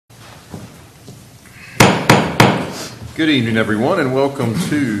Good evening, everyone, and welcome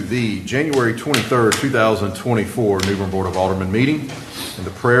to the January 23rd, 2024 New Bern Board of Aldermen meeting. And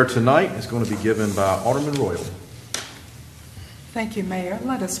the prayer tonight is going to be given by Alderman Royal. Thank you, Mayor.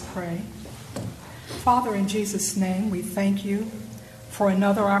 Let us pray. Father, in Jesus' name, we thank you for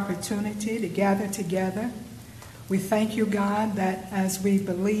another opportunity to gather together. We thank you, God, that as we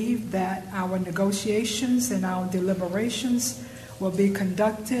believe that our negotiations and our deliberations will be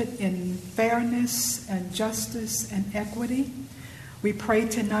conducted in fairness and justice and equity. We pray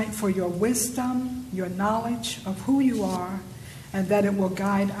tonight for your wisdom, your knowledge of who you are, and that it will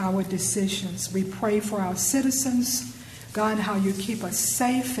guide our decisions. We pray for our citizens, God, how you keep us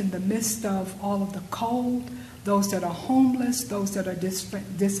safe in the midst of all of the cold, those that are homeless, those that are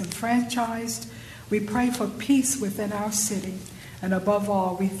disenfranchised. We pray for peace within our city. And above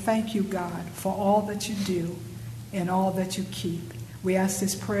all, we thank you, God, for all that you do and all that you keep. We ask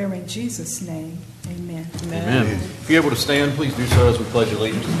this prayer in Jesus' name. Amen. Amen. If you're able to stand, please do so as we pledge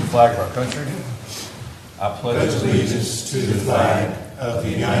allegiance to the flag of our country. I pledge allegiance to the flag of the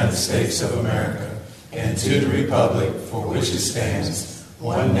United States of America and to the republic for which it stands,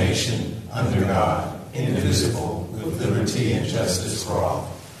 one nation, under God, indivisible, with liberty and justice for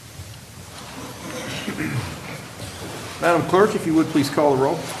all. Madam Clerk, if you would please call the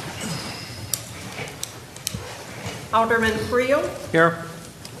roll. Alderman Creel. Here.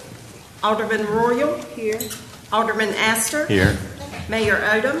 Alderman Royal. Here. Alderman Aster. Here. Mayor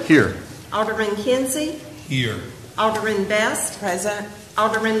Odham. Here. Alderman Kinsey. Here. Alderman Best. Present.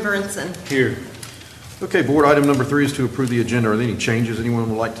 Alderman Burnson. Here. Okay, board item number 3 is to approve the agenda. Are there any changes anyone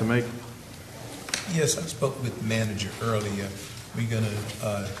would like to make? Yes, I spoke with the manager earlier. We're going to,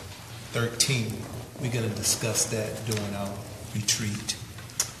 13, we're going to discuss that during our retreat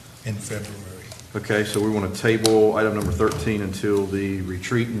in February. Okay, so we want to table item number 13 until the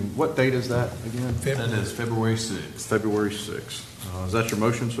retreat. And what date is that again? That is February 6th. February 6th. Is that your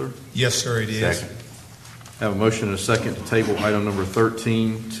motion, sir? Yes, sir, it is. Second. I have a motion and a second to table item number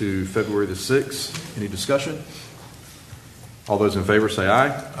 13 to February the 6th. Any discussion? All those in favor say aye.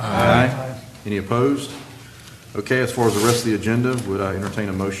 Aye. Any opposed? Okay, as far as the rest of the agenda, would I entertain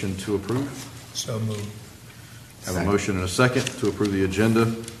a motion to approve? So moved. I have a motion and a second to approve the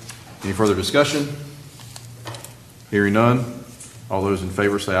agenda. Any further discussion? Hearing none. All those in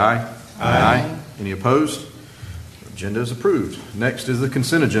favor say aye. Aye. Any opposed? The agenda is approved. Next is the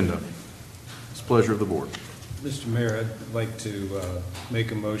consent agenda. It's the pleasure of the board. Mr. Mayor, I'd like to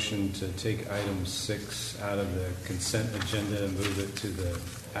make a motion to take item 6 out of the consent agenda and move it to the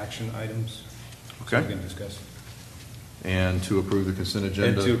action items. Okay. So we can discuss it. And to approve the consent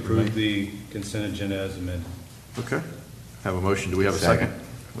agenda. And to approve the consent agenda as amended. Okay. Have a motion. Do we have a second?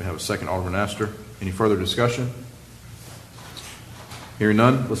 We have a second, Alderman Aster. Any further discussion? Hearing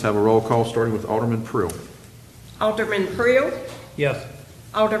none, let's have a roll call starting with Alderman Prill. Alderman Creel. Yes.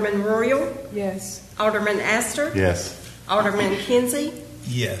 Alderman Royal. Yes. Alderman Aster. Yes. Alderman Kinsey.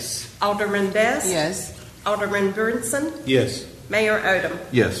 Yes. Alderman Best. Yes. Alderman Burnson. Yes. Mayor Odham.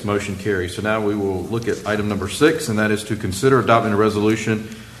 Yes, motion carries. So now we will look at item number 6, and that is to consider adopting a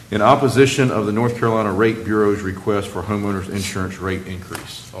resolution in opposition of the North Carolina Rate Bureau's request for homeowners insurance rate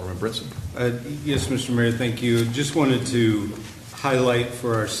increase. Alderman Brinson. Yes, Mr. Mayor, thank you. Just wanted to highlight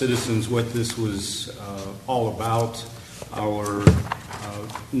for our citizens what this was all about. Our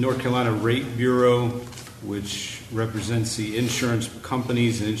North Carolina Rate Bureau, which represents the insurance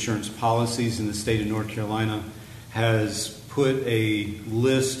companies and insurance policies in the state of North Carolina, has put a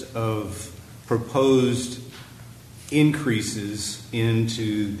list of proposed increases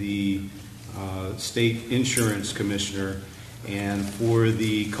into the state insurance commissioner, and for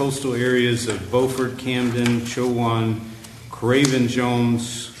the coastal areas of Beaufort, Camden, Chowan, Craven,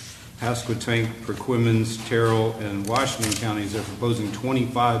 Jones, Pasquotank, Perquimans, Terrell, and Washington counties are proposing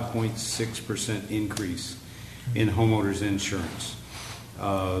 25.6% increase in homeowners insurance.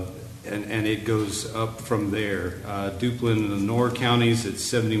 And it goes up from there. Duplin and Lenore counties at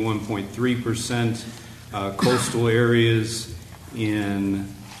 71.3%. Coastal areas in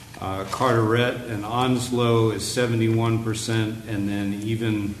Carteret and Onslow is 71%, and then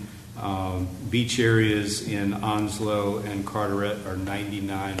even beach areas in Onslow and Carteret are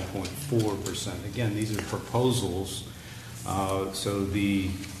 99.4%. Again, these are proposals. So the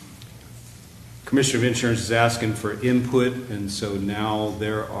Commissioner of Insurance is asking for input, and so now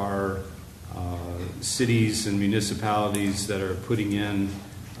there are cities and municipalities that are putting in,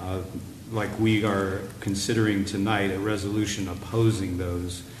 like we are considering tonight, a resolution opposing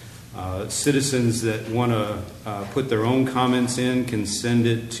those. Citizens that want to put their own comments in can send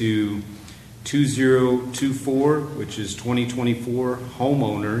it to 2024, which is 2024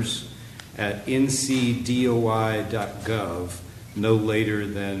 Homeowners at ncdoi.gov no later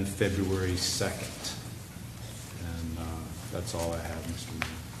than February 2nd. And that's all I have, Mr. Mayor.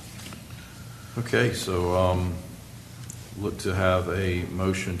 Okay, so look to have a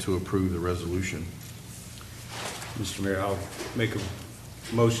motion to approve the resolution. Mr. Mayor, I'll make a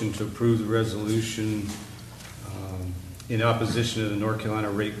motion to approve the resolution in opposition to the North Carolina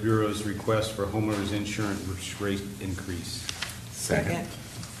Rate Bureau's request for homeowners insurance rate increase. Second.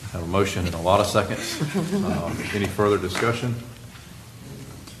 Have a motion and a lot of seconds. Any further discussion?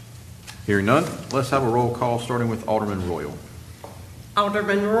 Hearing none, let's have a roll call starting with Alderman Royal.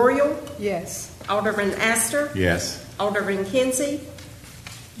 Alderman Royal, Yes. Alderman Aster, Yes. Alderman Kinsey,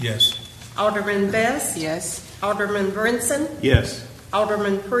 Yes. Alderman Best, Yes. Alderman Brinson, Yes.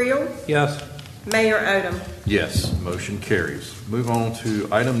 Alderman Creel, Yes. Mayor Odham. Yes, motion carries. Move on to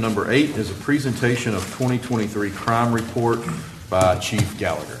item number 8 is a presentation of 2023 crime report by Chief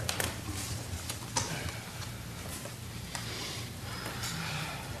Gallagher.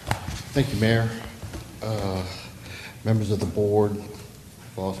 Thank you, Mayor. Members of the board,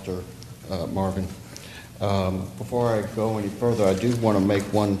 Foster, Marvin. Before I go any further, I do want to make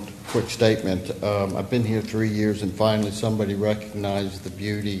one quick statement. I've been here 3 years, and finally somebody recognized the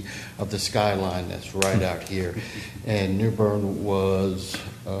beauty of the skyline that's right out here. And New Bern was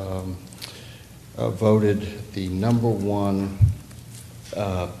voted the #1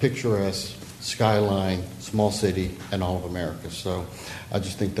 picturesque skyline small city in all of America. So I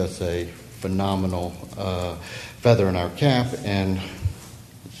just think that's a phenomenal feather in our cap, and I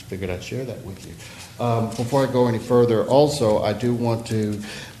just figured I'd share that with you. Before I go any further, also, I do want to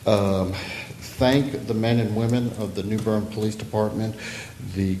thank the men and women of the New Bern Police Department.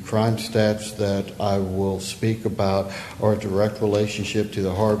 The crime stats that I will speak about are a direct relationship to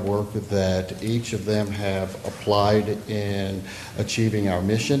the hard work that each of them have applied in achieving our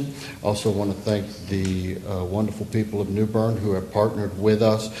mission. Also want to thank the wonderful people of New Bern who have partnered with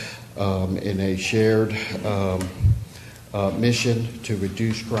us in a shared mission to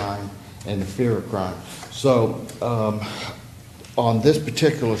reduce crime and the fear of crime. So on this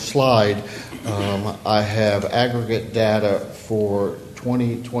particular slide, I have aggregate data for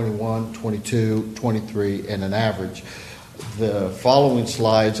 2021, 22, 23, and an average. The following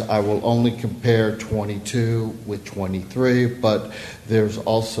slides, I will only compare 22 with 23, but there's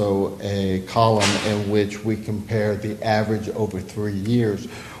also a column in which we compare the average over 3 years.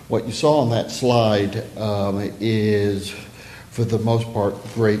 What you saw on that slide is, for the most part,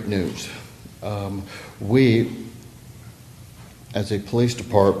 great news. We, as a police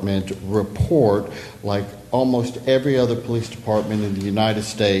department, report, like almost every other police department in the United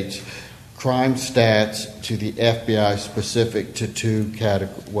States, crime stats to the FBI specific to to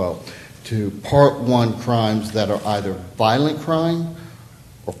Part 1 crimes that are either violent crime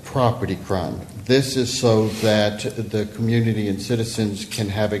or property crime. This is so that the community and citizens can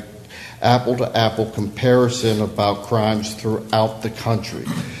have an apple-to-apple comparison about crimes throughout the country.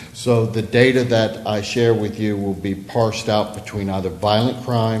 So the data that I share with you will be parsed out between either violent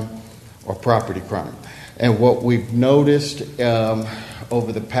crime or property crime. And what we've noticed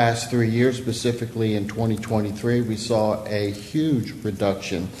over the past 3 years, specifically in 2023, we saw a huge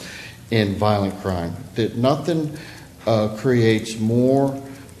reduction in violent crime. That nothing creates more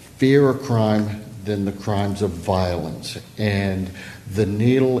fear of crime than the crimes of violence. And the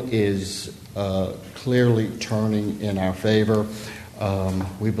needle is clearly turning in our favor.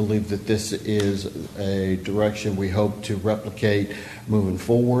 We believe that this is a direction we hope to replicate moving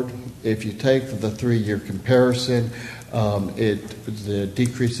forward. If you take the 3-year comparison, the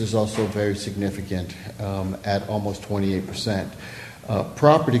decrease is also very significant at almost 28%.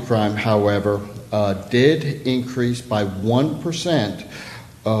 Property crime, however, did increase by 1%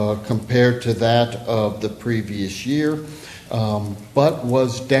 compared to that of the previous year, but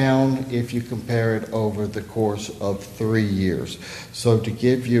was down if you compare it over the course of 3 years. So to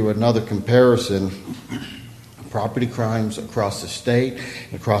give you another comparison, property crimes across the state,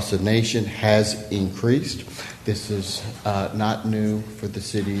 across the nation has increased. This is not new for the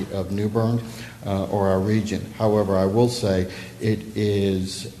city of New Bern or our region. However, I will say it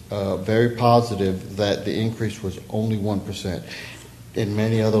is very positive that the increase was only 1%. In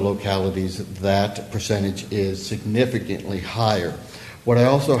many other localities, that percentage is significantly higher. What I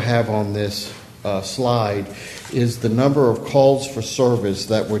also have on this slide is the number of calls for service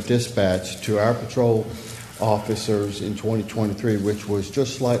that were dispatched to our patrol officers in 2023, which was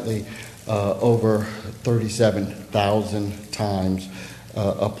just slightly over 37,000 times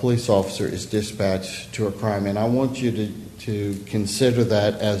a police officer is dispatched to a crime. And I want you consider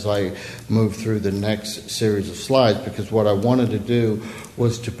that as I move through the next series of slides, because what I wanted to do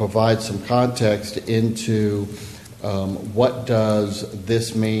was to provide some context into what does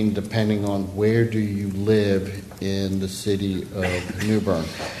this mean depending on where do you live in the city of New Bern.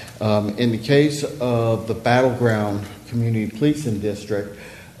 In the case of the Battleground Community Policing District,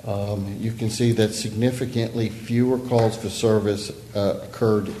 you can see that significantly fewer calls for service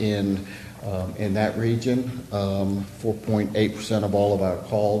occurred in that region, 4.8% of all of our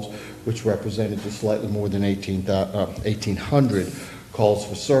calls, which represented just slightly more than 1,800 calls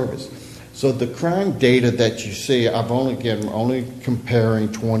for service. So the crime data that you see, I'm only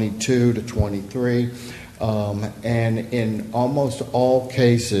comparing 22 to 23, and in almost all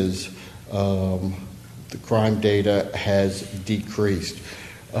cases, the crime data has decreased.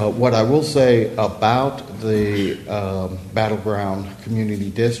 What I will say about the Battleground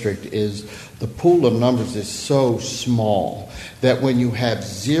Community District is the pool of numbers is so small that when you have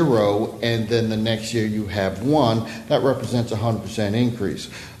 0 and then the next year you have 1, that represents a 100% increase.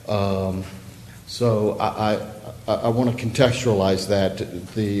 So I want to contextualize that.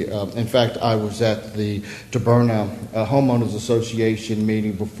 In fact, I was at the Taberna Homeowners Association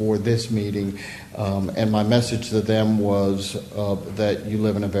meeting before this meeting, and my message to them was that you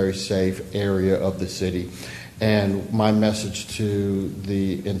live in a very safe area of the city. And my message to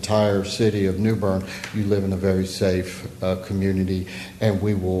the entire city of New Bern, you live in a very safe community, and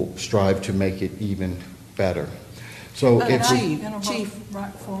we will strive to make it even better. So Chief,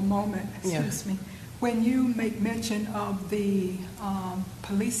 right for a moment, excuse me. When you make mention of the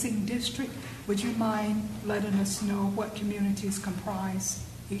policing district, would you mind letting us know what communities comprise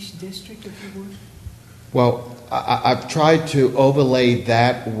each district, if you would? Well, I've tried to overlay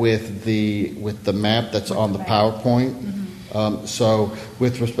that with the map that's on the PowerPoint. Mm-hmm. So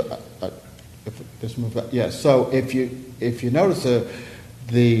with respect, So if you notice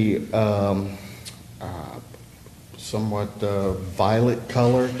the somewhat violet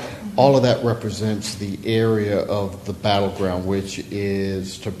color, all of that represents the area of the battleground, which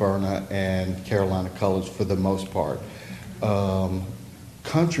is Taberna and Carolina Colors for the most part.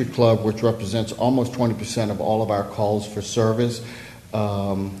 Country Club, which represents almost 20% of all of our calls for service,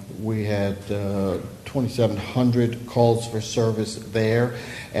 we had 2,700 calls for service there,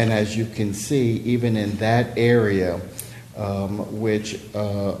 and as you can see, even in that area, which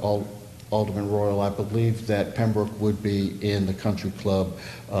Alderman Royal, I believe that Pembroke would be in the Country Club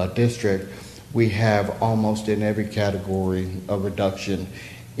district, we have almost in every category a reduction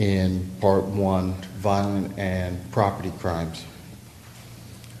in Part 1 violent and property crimes.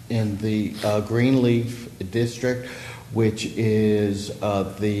 In the Greenleaf district, which is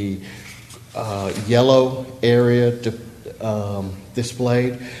the yellow area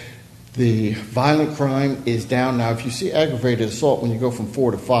displayed, the violent crime is down. Now, if you see aggravated assault, when you go from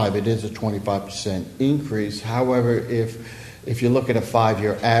 4 to 5, it is a 25% increase. However, if you look at a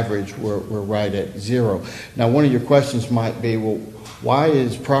 5-year average, we're right at 0. Now, one of your questions might be, well, why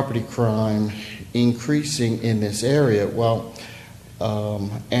is property crime increasing in this area? Well,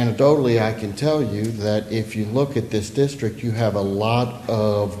 anecdotally, I can tell you that if you look at this district, you have a lot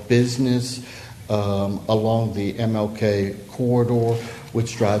of business along the MLK corridor,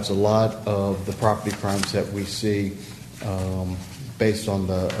 which drives a lot of the property crimes that we see based on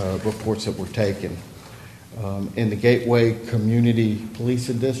the reports that were taken. In the Gateway Community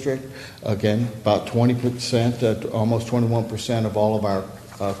Policing District, again, about 20%, almost 21% of all of our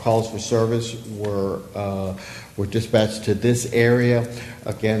calls for service were dispatched to this area.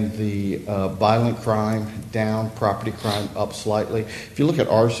 Again, the violent crime down, property crime up slightly. If you look at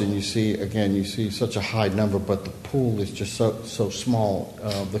arson, you see such a high number, but the pool is just so small.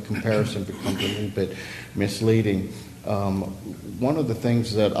 The comparison becomes a little bit misleading. One of the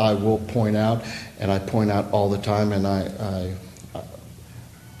things that I will point out, and I point out all the time, and I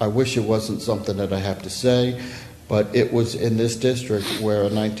wish it wasn't something that I have to say, but it was in this district where a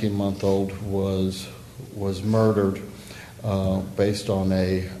 19-month-old was murdered based on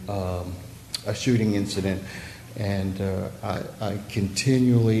a shooting incident, and I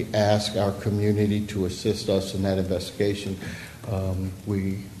continually ask our community to assist us in that investigation.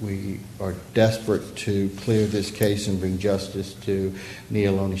 We are desperate to clear this case and bring justice to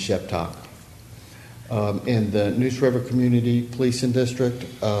Neoloni Sheptok. In the Neuse River Community Policing District,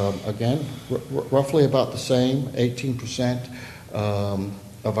 again, roughly about the same, 18%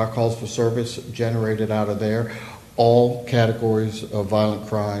 of our calls for service generated out of there. All categories of violent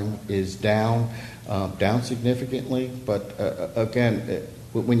crime is down significantly, but again,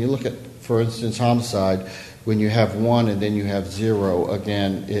 when you look at, for instance, homicide, when you have 1 and then you have 0,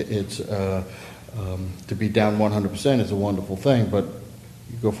 again, it's To be down 100% is a wonderful thing, but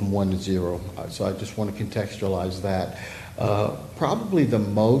you go from 1 to 0. So I just want to contextualize that. Probably the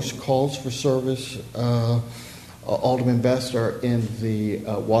most calls for service, Alderman Best, are in the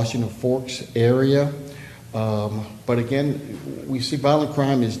Washington Forks area. But again, we see violent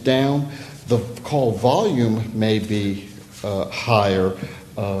crime is down. The call volume may be higher,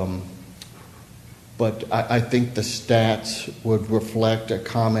 but I think the stats would reflect a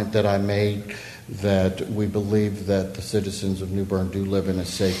comment that I made, that we believe that the citizens of New Bern do live in a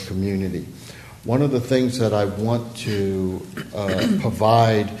safe community. One of the things that I want to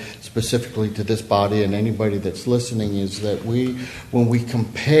provide specifically to this body and anybody that's listening is that when we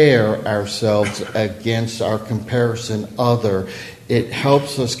compare ourselves against our comparison other, it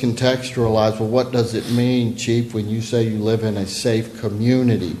helps us contextualize, well, what does it mean, Chief, when you say you live in a safe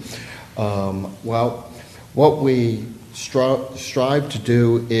community? Well, what we strive to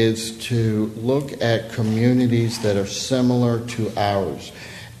do is to look at communities that are similar to ours.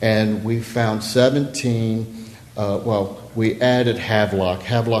 And we found 17, we added Havelock.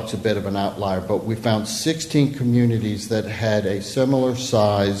 Havelock's a bit of an outlier, but we found 16 communities that had a similar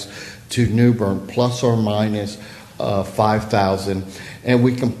size to New Bern, plus or minus 5,000. And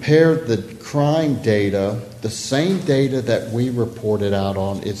we compared the crime data, the same data that we reported out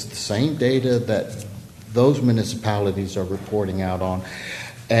on is the same data that those municipalities are reporting out on.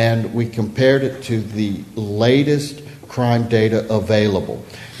 And we compared it to the latest crime data available.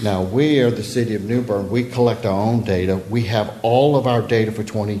 Now, we are the city of New Bern. We collect our own data. We have all of our data for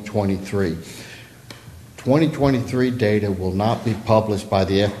 2023. 2023 data will not be published by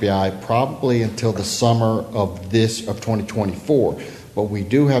the FBI probably until the summer of 2024, but we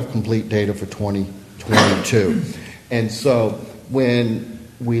do have complete data for 2022. And so when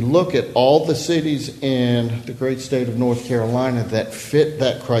we look at all the cities in the great state of North Carolina that fit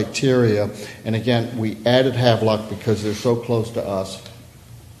that criteria, and again, we added Havelock because they're so close to us,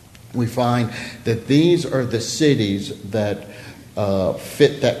 we find that these are the cities that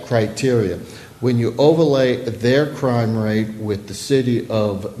fit that criteria. When you overlay their crime rate with the city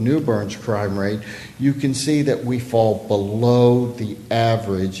of New Bern's crime rate, you can see that we fall below the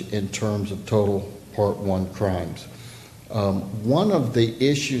average in terms of total Part 1 crimes. One of the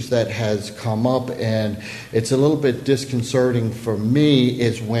issues that has come up, and it's a little bit disconcerting for me,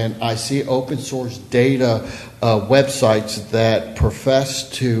 is when I see open source data websites that profess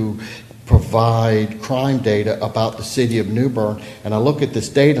to provide crime data about the city of New Bern, and I look at this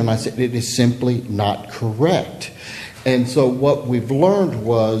data and I say it is simply not correct. And so what we've learned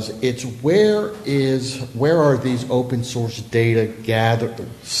was it's where are these open source data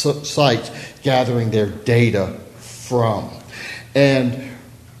sites gathering their data from? And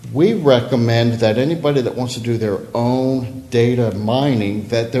we recommend that anybody that wants to do their own data mining,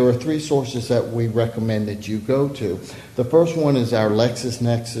 that there are 3 sources that we recommend that you go to. The first one is our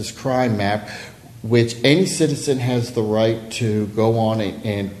LexisNexis crime map, which any citizen has the right to go on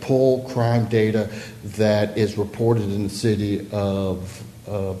and pull crime data that is reported in the city of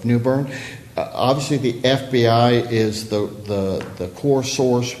New Bern. Obviously, the FBI is the core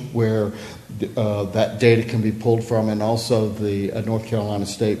source where that data can be pulled from, and also the North Carolina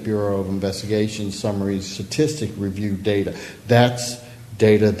State Bureau of Investigation summary statistic review data. That's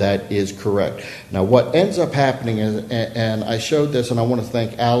data that is correct. Now, what ends up happening is, and I showed this, and I want to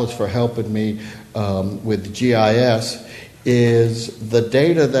thank Alice for helping me with the GIS, is the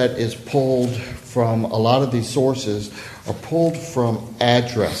data that is pulled from a lot of these sources are pulled from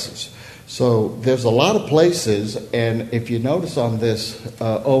addresses. So there's a lot of places, and if you notice on this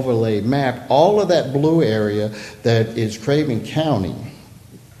overlay map, all of that blue area that is Craven County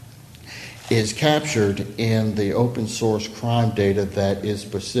is captured in the open source crime data that is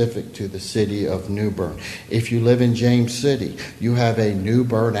specific to the city of New Bern. If you live in James City, you have a New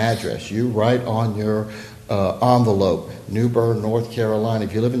Bern address. You write on your envelope, New Bern, North Carolina.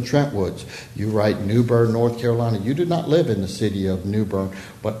 If you live in Trentwoods, you write New Bern, North Carolina. You do not live in the city of New Bern,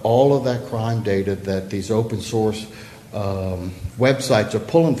 but all of that crime data that these open source websites are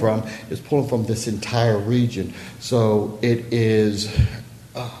pulling from is pulling from this entire region. So it is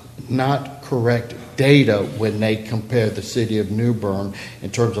not correct data when they compare the city of New Bern in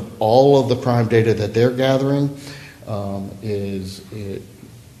terms of all of the crime data that they're gathering. It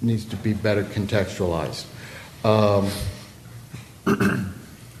needs to be better contextualized. Well,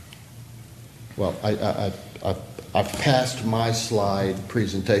 I've passed my slide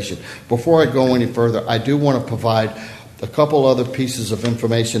presentation. Before I go any further, I do want to provide a couple other pieces of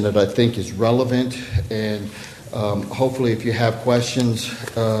information that I think is relevant, and hopefully if you have questions,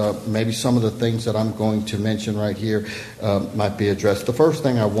 maybe some of the things that I'm going to mention right here might be addressed. The first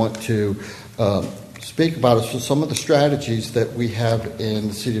thing I want to speak about some of the strategies that we have in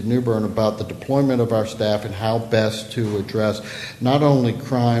the city of New Bern about the deployment of our staff and how best to address not only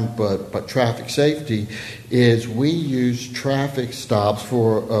crime but traffic safety. Is we use traffic stops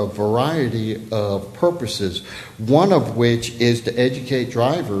for a variety of purposes, one of which is to educate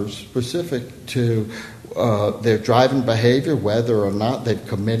drivers specific to their driving behavior, whether or not they've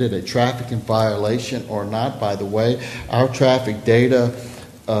committed a traffic violation or not. By the way, our traffic data,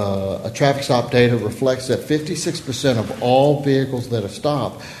 a traffic stop data reflects that 56% of all vehicles that are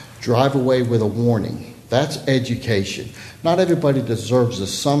stopped drive away with a warning. That's education. Not everybody deserves a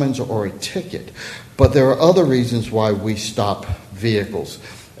summons or a ticket, but there are other reasons why we stop vehicles.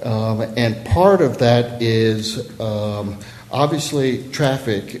 And part of that is obviously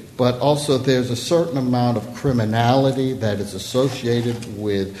traffic, but also there's a certain amount of criminality that is associated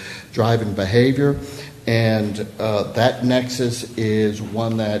with driving behavior. And that nexus is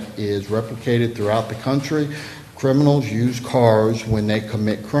one that is replicated throughout the country. Criminals use cars when they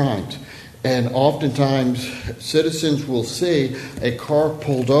commit crimes. And oftentimes, citizens will see a car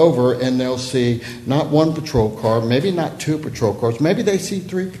pulled over and they'll see not one patrol car, maybe not two patrol cars, maybe they see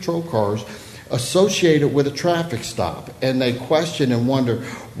 3 patrol cars associated with a traffic stop. And they question and wonder,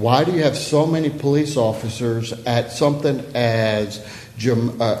 why do you have so many police officers at something as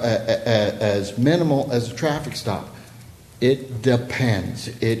minimal as a traffic stop? It depends.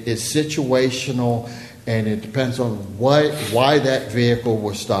 It is situational, and it depends on why that vehicle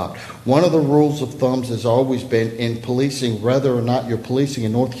was stopped. One of the rules of thumbs has always been in policing, whether or not you're policing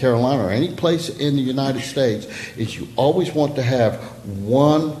in North Carolina or any place in the United States, is you always want to have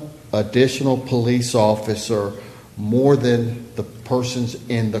one additional police officer more than the persons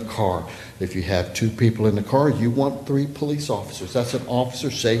in the car. If you have 2 people in the car, you want 3 police officers. That's an officer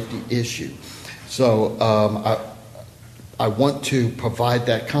safety issue. So I want to provide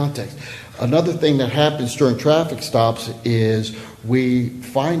that context. Another thing that happens during traffic stops is we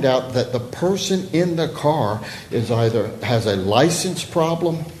find out that the person in the car is either has a license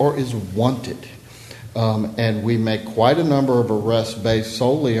problem or is wanted. And we make quite a number of arrests based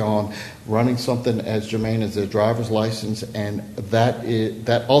solely on running something as germane as their driver's license, and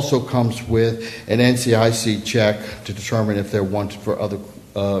that also comes with an NCIC check to determine if they're wanted for other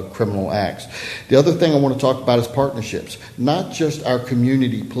criminal acts. The other thing I want to talk about is partnerships. Not just our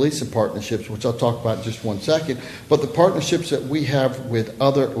community policing partnerships, which I'll talk about in just one second, but the partnerships that we have with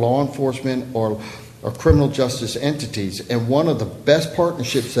other law enforcement or criminal justice entities. And one of the best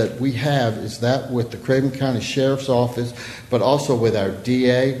partnerships that we have is that with the Craven County Sheriff's Office, but also with our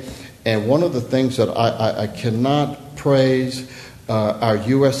DA. And one of the things that I cannot praise our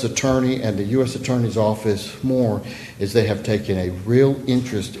U.S. Attorney and the U.S. Attorney's Office more is they have taken a real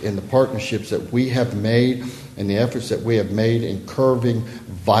interest in the partnerships that we have made and the efforts that we have made in curbing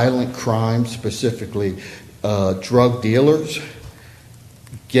violent crime, specifically drug dealers,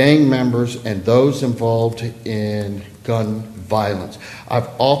 gang members, and those involved in gun violence. I've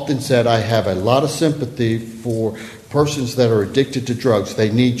often said I have a lot of sympathy for persons that are addicted to drugs. They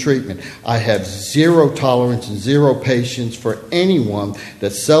need treatment. I have zero tolerance and zero patience for anyone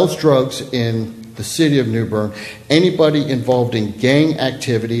that sells drugs in the city of New Bern, anybody involved in gang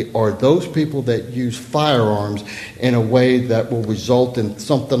activity, or those people that use firearms in a way that will result in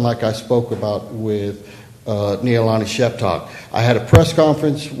something like I spoke about with Neilani Sheptok. I had a press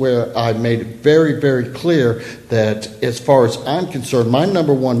conference where I made it very, very clear that as far as I'm concerned, my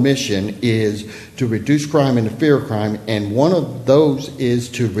number one mission is to reduce crime and the fear of crime, and one of those is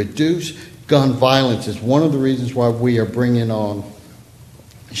to reduce gun violence. Is one of the reasons why we are bringing on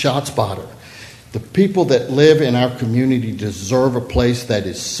ShotSpotter. The people that live in our community deserve a place that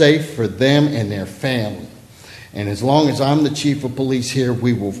is safe for them and their family. And as long as I'm the chief of police here,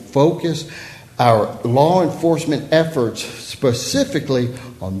 we will focus our law enforcement efforts specifically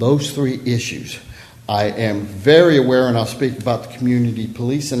on those 3 issues. I am very aware, and I'll speak about the community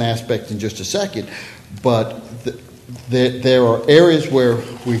policing aspect in just a second, but there are areas where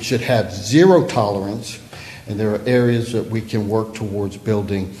we should have zero tolerance, and there are areas that we can work towards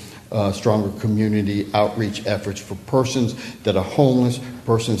building stronger community outreach efforts for persons that are homeless,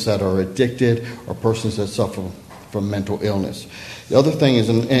 persons that are addicted, or persons that suffer from mental illness. The other thing is,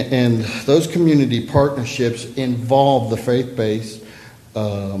 and those community partnerships involve the faith-based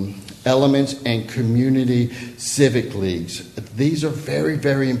elements and community civic leagues. These are very,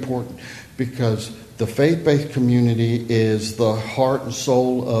 very important because the faith-based community is the heart and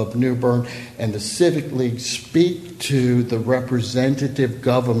soul of New Bern, and the civic leagues speak to the representative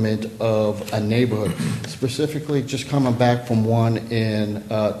government of a neighborhood. Specifically, just coming back from one in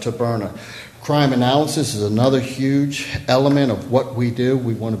Taberna. Crime analysis is another huge element of what we do.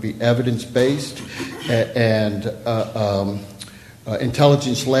 We want to be evidence-based and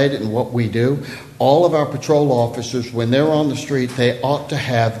intelligence-led in what we do. All of our patrol officers, when they're on the street, they ought to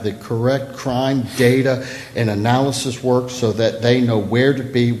have the correct crime data and analysis work so that they know where to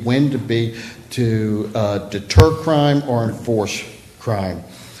be, when to be, to deter crime or enforce crime.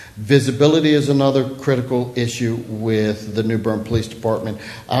 Visibility is another critical issue with the New Bern Police Department.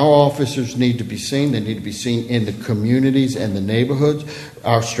 Our officers need to be seen. They need to be seen in the communities and the neighborhoods.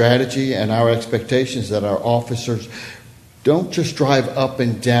 Our strategy and our expectations that our officers don't just drive up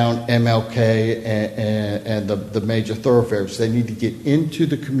and down MLK and the major thoroughfares. They need to get into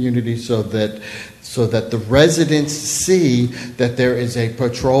the community so that the residents see that there is a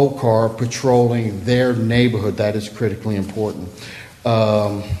patrol car patrolling their neighborhood. That is critically important.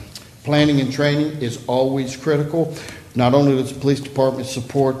 Planning and training is always critical. Not only does the police department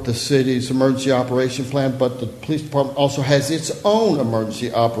support the city's emergency operation plan, but the police department also has its own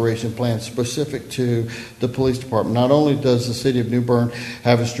emergency operation plan specific to the police department. Not only does the city of New Bern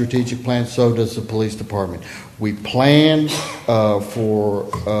have a strategic plan, so does the police department. We plan for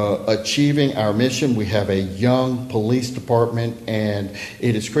achieving our mission. We have a young police department, and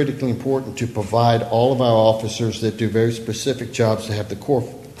it is critically important to provide all of our officers that do very specific jobs to have the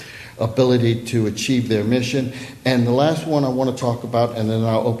core ability to achieve their mission. And the last one I want to talk about, and then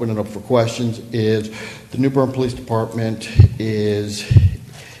I'll open it up for questions, is the New Bern Police Department is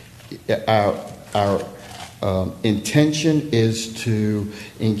our intention is to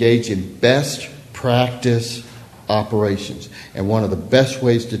engage in best practice operations. And one of the best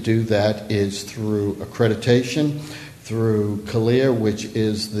ways to do that is through accreditation, through CALEA, which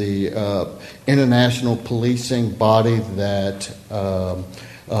is the international policing body that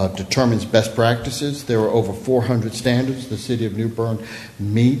determines best practices. There are over 400 standards. The city of New Bern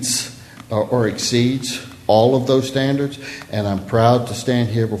meets or exceeds all of those standards, and I'm proud to stand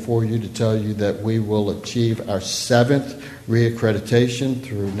here before you to tell you that we will achieve our 7th reaccreditation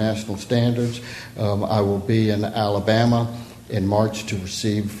through national standards. I will be in Alabama in March to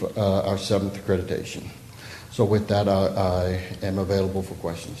receive our 7th accreditation. So with that, I am available for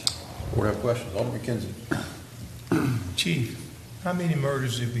questions. Board have questions? Alderman McKenzie. Chief, how many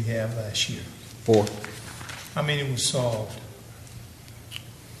murders did we have last year? 4. How many were solved?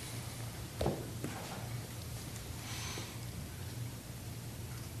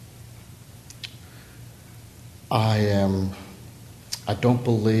 I don't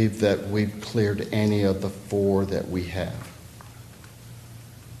believe that we've cleared any of the 4 that we have.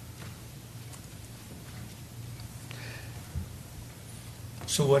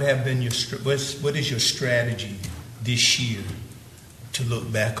 So what have been what is your strategy this year to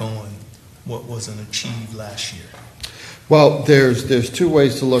look back on what wasn't achieved last year? Well, there's 2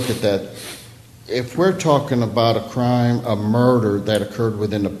 ways to look at that. If we're talking about a crime, a murder that occurred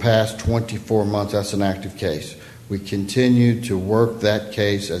within the past 24 months, that's an active case. We continue to work that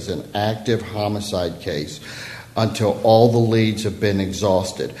case as an active homicide case until all the leads have been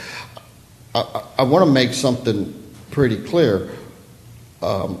exhausted. I want to make something pretty clear.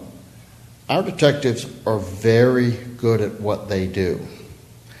 Our detectives are very good at what they do.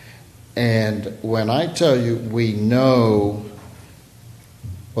 And when I tell you we know,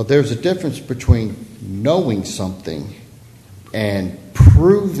 well, there's a difference between knowing something and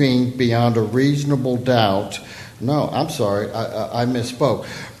proving beyond a reasonable doubt. No, I'm sorry, I misspoke.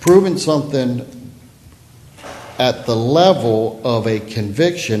 Proving something at the level of a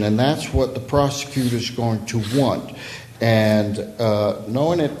conviction, and that's what the prosecutor's going to want. And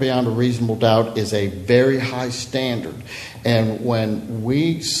knowing it beyond a reasonable doubt is a very high standard. And when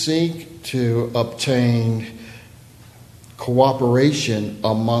we seek to obtain cooperation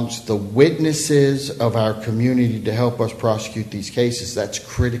amongst the witnesses of our community to help us prosecute these cases, that's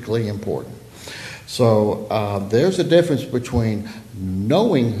critically important. So there's a difference between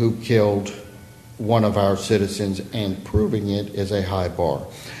knowing who killed one of our citizens and proving it is a high bar.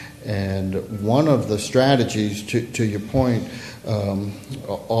 And one of the strategies, to your point,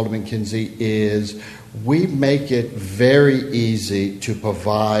 Alderman Kinsey, is we make it very easy to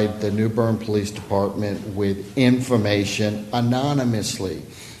provide the New Bern Police Department with information anonymously.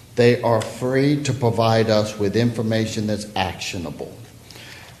 They are free to provide us with information that's actionable.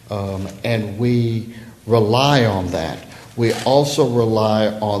 And we rely on that. We also rely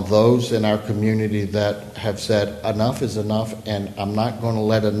on those in our community that have said enough is enough, and I'm not going to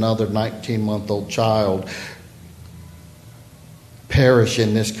let another 19-month-old child perish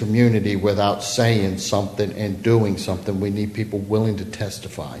in this community without saying something and doing something. We need people willing to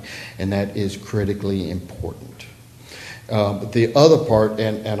testify, and that is critically important. The other part,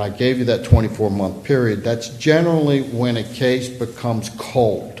 and I gave you that 24-month period, that's generally when a case becomes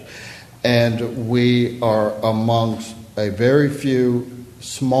cold. And we are amongst a very few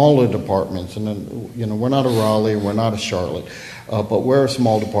smaller departments. And then, you know, we're not a Raleigh, we're not a Charlotte, but we're a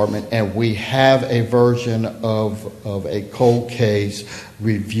small department, and we have a version of a cold case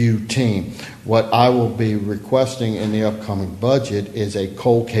review team. What I will be requesting in the upcoming budget is a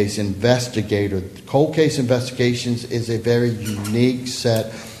cold case investigator. Cold case investigations is a very unique set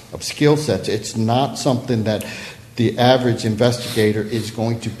of skill sets. It's not something that the average investigator is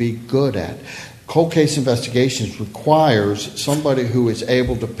going to be good at. Cold case investigations requires somebody who is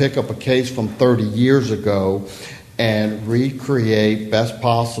able to pick up a case from 30 years ago and recreate best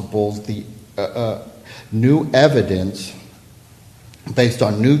possible the new evidence based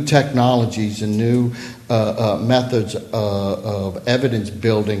on new technologies and new methods of evidence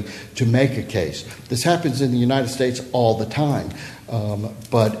building to make a case. This happens in the United States all the time,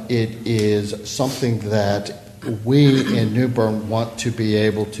 but it is something that we in New Bern want to be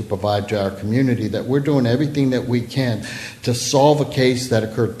able to provide to our community, that we're doing everything that we can to solve a case that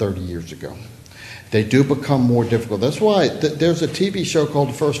occurred 30 years ago. They do become more difficult. That's why there's a TV show called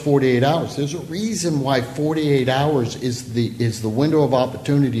The First 48 Hours. There's a reason why 48 hours is the window of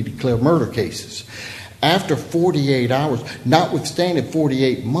opportunity to clear murder cases. After 48 hours, notwithstanding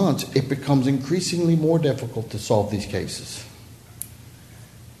 48 months, it becomes increasingly more difficult to solve these cases.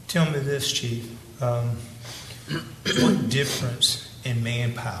 Tell me this, Chief. What difference in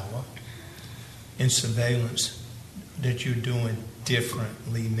manpower and surveillance that you're doing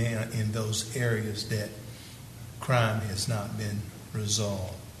differently now in those areas that crime has not been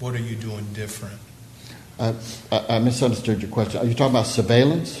resolved? What are you doing different? I misunderstood your question. Are you talking about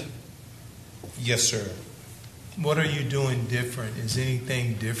surveillance? Yes, sir. What are you doing different? Is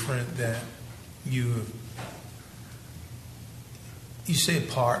anything different that you say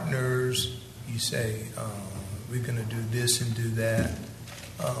partners, you say we're going to do this and do that.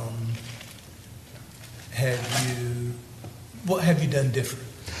 What have you done different?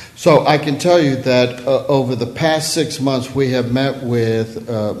 So I can tell you that over the past 6 months, we have met with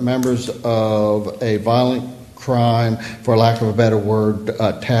members of a violent crime, for lack of a better word,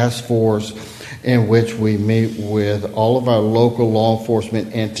 task force, in which we meet with all of our local law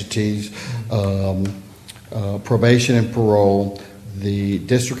enforcement entities, probation and parole, the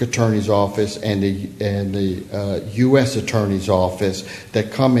district attorney's office, and the U.S. attorney's office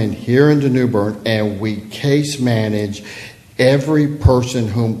that come in here into New Bern, and we case manage every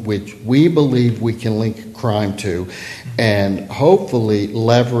person which we believe we can link crime to, and hopefully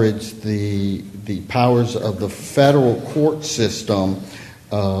leverage the powers of the federal court system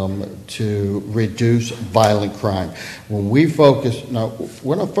to reduce violent crime. When we focus, now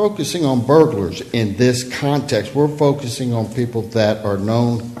we're not focusing on burglars in this context. We're focusing on people that are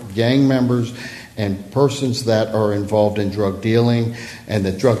known gang members and persons that are involved in drug dealing, and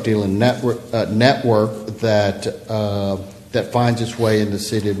the drug dealing network that finds its way in the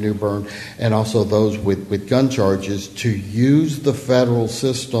city of New Bern, and also those with gun charges, to use the federal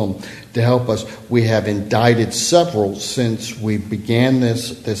system to help us. We have indicted several since we began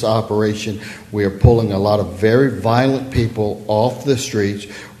this operation. We are pulling a lot of very violent people off the streets.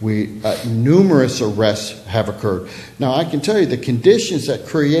 Numerous arrests have occurred. Now, I can tell you the conditions that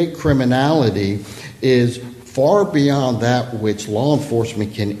create criminality is far beyond that which law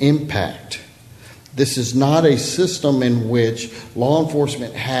enforcement can impact. This is not a system in which law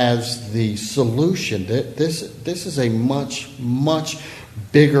enforcement has the solution. This is a much, much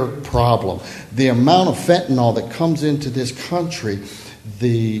bigger problem. The amount of fentanyl that comes into this country,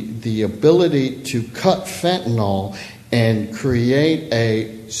 the ability to cut fentanyl and create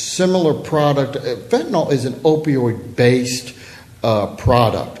a similar product. Fentanyl is an opioid-based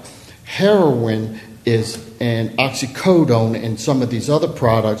product. Heroin and oxycodone and some of these other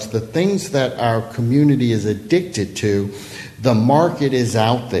products, the things that our community is addicted to, the market is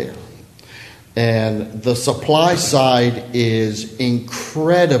out there. And the supply side is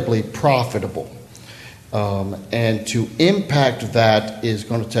incredibly profitable. And to impact that is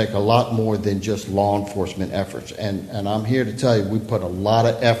going to take a lot more than just law enforcement efforts. And I'm here to tell you, we put a lot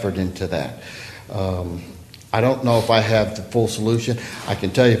of effort into that. I don't know if I have the full solution. I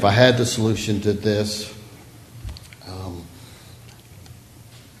can tell you if I had the solution to this,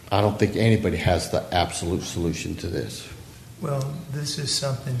 I don't think anybody has the absolute solution to this. Well, this is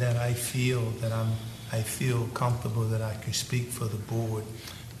something that I feel comfortable that I can speak for the board.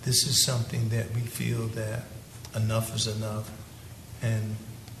 This is something that we feel that enough is enough, and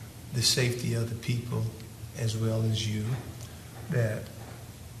the safety of the people as well as you, that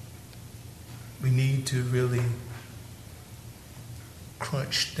we need to really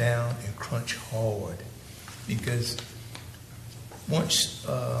crunch down and crunch hard, because once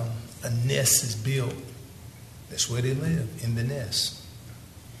a nest is built, that's where they live, in the nest,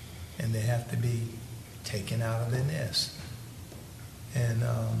 and they have to be taken out of their nest. And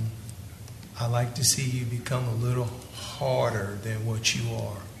I like to see you become a little harder than what you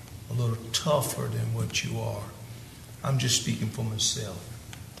are, a little tougher than what you are. I'm just speaking for myself.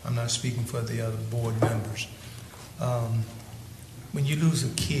 I'm not speaking for the other board members. When you lose a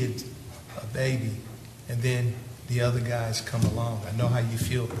kid, a baby, and then the other guys come along, I know how you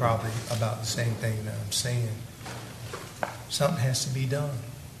feel probably about the same thing that I'm saying. Something has to be done.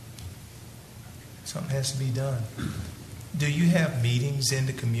 Something has to be done. Do you have meetings in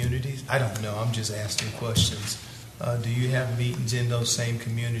the communities? I don't know. I'm just asking questions. Do you have meetings in those same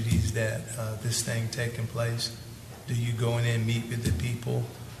communities that this thing taking place? Do you go in and meet with the people?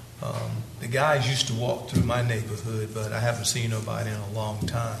 The guys used to walk through my neighborhood, but I haven't seen nobody in a long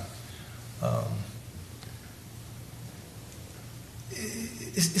time.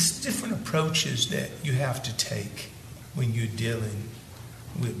 It's different approaches that you have to take when you're dealing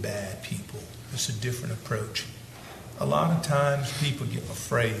with bad people. It's a different approach. A lot of times people get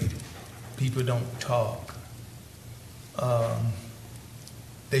afraid. People don't talk.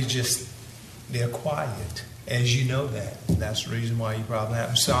 They're quiet. As you know that. That's the reason why you probably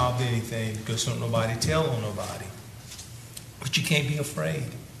haven't solved anything, because don't nobody tell on nobody. But you can't be afraid.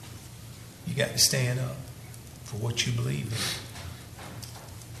 You got to stand up for what you believe in.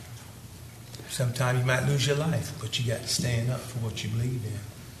 Sometimes you might lose your life, but you got to stand up for what you believe in.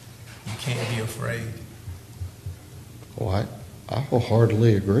 You can't be afraid. Well, I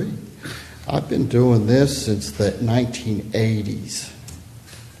wholeheartedly agree. I've been doing this since the 1980s.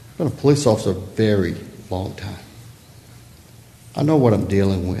 I've been a police officer a very long time. I know what I'm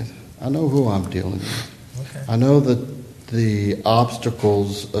dealing with. I know who I'm dealing with. Okay. I know that the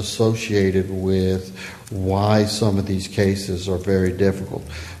obstacles associated with why some of these cases are very difficult.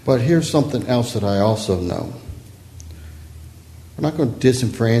 But here's something else that I also know. We're not going to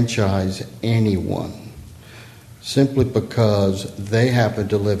disenfranchise anyone simply because they happen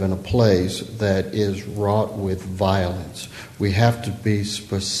to live in a place that is wrought with violence. We have to be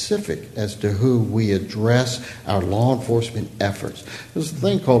specific as to who we address our law enforcement efforts. There's a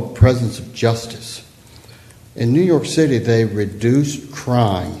thing called presence of justice. In New York City, they reduced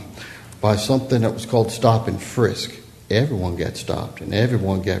crime by something that was called stop and frisk. Everyone gets stopped and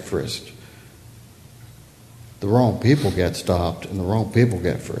everyone gets frisked. The wrong people get stopped and the wrong people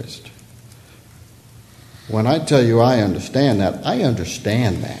get frisked. When I tell you I understand that, I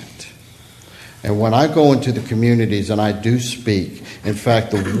understand that. And when I go into the communities and I do speak, in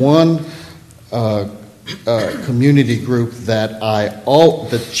fact, the one community group that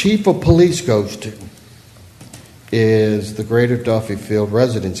the chief of police goes to is the Greater Duffy Field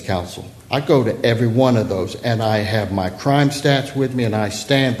Residents Council. I go to every one of those, and I have my crime stats with me, and I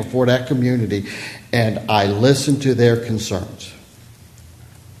stand before that community, and I listen to their concerns,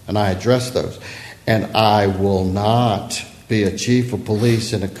 and I address those. And I will not be a chief of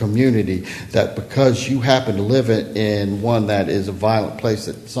police in a community that because you happen to live in one that is a violent place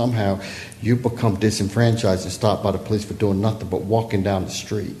that somehow you become disenfranchised and stopped by the police for doing nothing but walking down the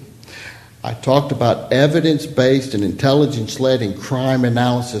street. I talked about evidence-based and intelligence-led and crime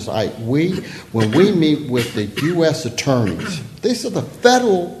analysis. When we meet with the U.S. attorneys, these are the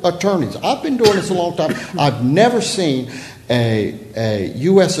federal attorneys. I've been doing this a long time. I've never seen a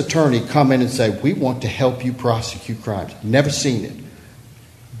U.S. attorney come in and say, we want to help you prosecute crimes. Never seen it.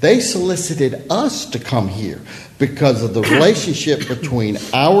 They solicited us to come here because of the relationship between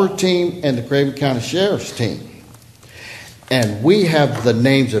our team and the Craven County Sheriff's team. And we have the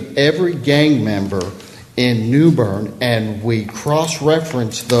names of every gang member in New Bern, and we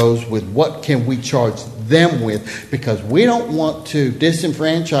cross-reference those with what can we charge them with, because we don't want to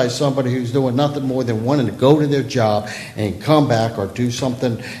disenfranchise somebody who's doing nothing more than wanting to go to their job and come back or do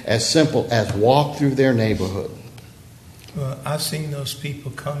something as simple as walk through their neighborhood. Well, I've seen those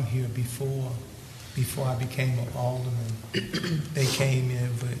people come here before I became an alderman. They came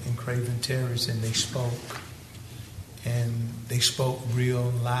in Craven Terrace and they spoke. And they spoke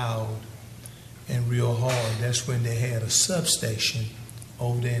real loud and real hard. That's when they had a substation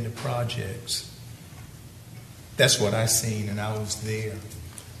over there in the projects. That's what I seen, and I was there.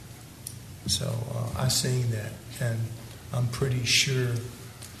 So I seen that, and I'm pretty sure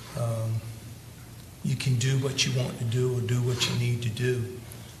you can do what you want to do or do what you need to do.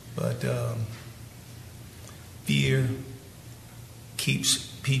 But fear keeps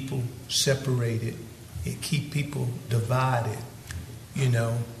people separated. It keeps people divided,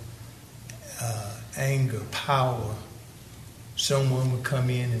 anger, power. someone would come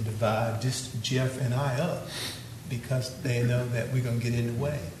in and divide just Jeff and I up because they know that we're going to get in the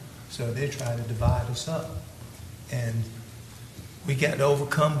way. So they try to divide us up. And we got to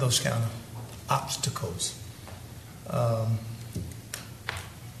overcome those kind of obstacles.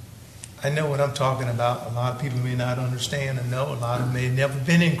 I know what I'm talking about. A lot of people may not understand. I know a lot of them may have never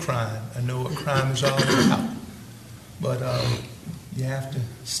been in crime. I know what crime is all about. But you have to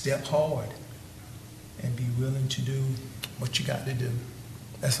step hard and be willing to do what you got to do.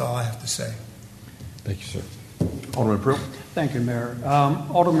 That's all I have to say. Thank you, sir. Alderman Prill. Thank you, Mayor.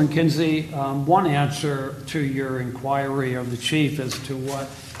 Alderman Kinsey, one answer to your inquiry of the chief as to what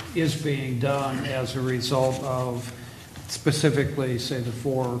is being done as a result of specifically, say, the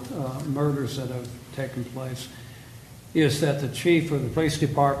 4 murders that have taken place, is that the chief of the police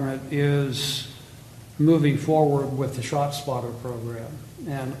department is moving forward with the Shot Spotter program.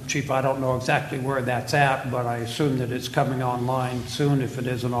 And Chief, I don't know exactly where that's at, but I assume that it's coming online soon if it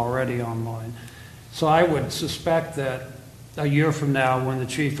isn't already online. So I would suspect that a year from now, when the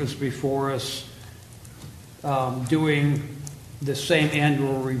chief is before us doing the same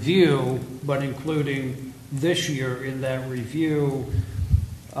annual review, but including this year in that review,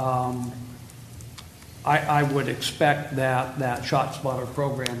 I would expect that Shot Spotter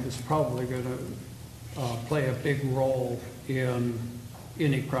program is probably going to play a big role in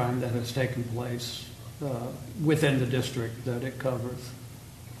any crime that has taken place within the district that it covers.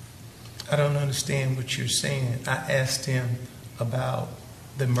 I don't understand what you're saying. I asked him about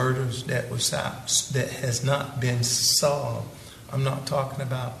the murders that has not been solved. I'm not talking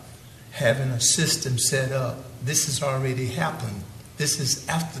about having a system set up. This has already happened. This is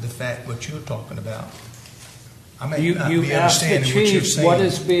after the fact what you're talking about. I may not be asked the understanding what you're chief saying. what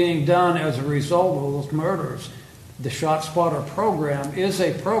is being done as a result of those murders. The Shot Spotter program is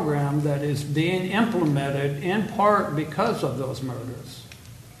a program that is being implemented in part because of those murders.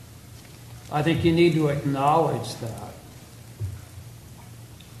 I think you need to acknowledge that.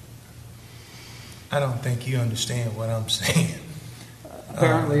 I don't think you understand what I'm saying.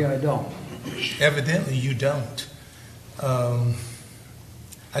 Apparently I don't. Evidently you don't.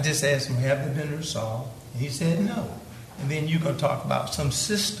 I just asked him, have they been resolved? And he said no. And then you're going to talk about some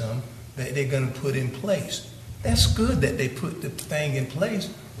system that they're going to put in place. That's good that they put the thing in place,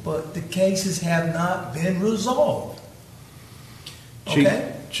 but the cases have not been resolved.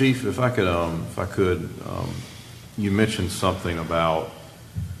 Okay? Chief, if I could, you mentioned something about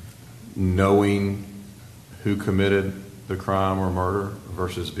knowing who committed the crime or murder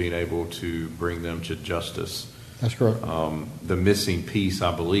versus being able to bring them to justice. That's correct. The missing piece,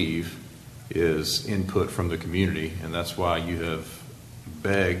 I believe, is input from the community, and that's why you have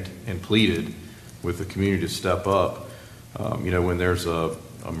begged and pleaded with the community to step up. When there's a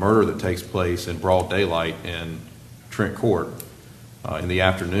murder that takes place in broad daylight in Trent Court in the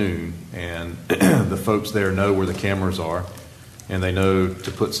afternoon, and the folks there know where the cameras are, and they know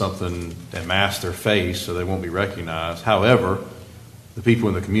to put something and mask their face so they won't be recognized. However, the people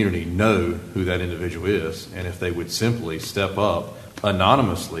in the community know who that individual is, and if they would simply step up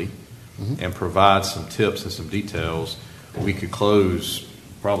anonymously and provide some tips and some details, we could close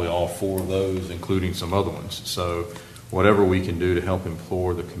probably all 4 of those, including some other ones. So whatever we can do to help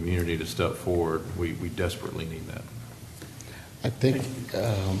implore the community to step forward, we desperately need that. I think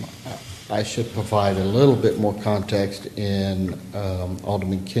I should provide a little bit more context in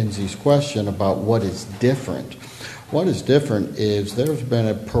Alderman Kinsey's question about what is different. What is different is there's been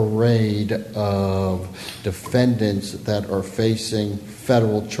a parade of defendants that are facing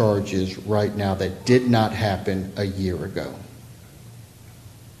federal charges right now that did not happen a year ago.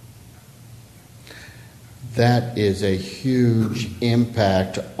 That is a huge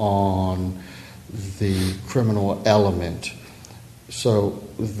impact on the criminal element. So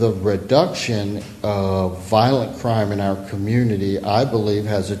the reduction of violent crime in our community, I believe,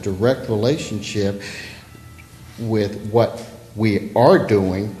 has a direct relationship with what we are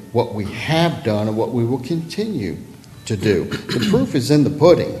doing, what we have done, and what we will continue to do. The proof is in the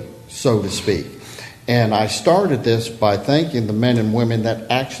pudding, so to speak. And I started this by thanking the men and women that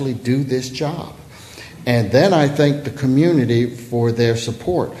actually do this job. And then I thank the community for their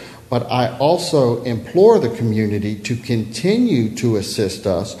support. But I also implore the community to continue to assist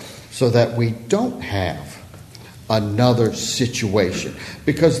us so that we don't have another situation.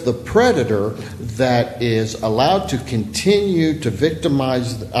 Because the predator that is allowed to continue to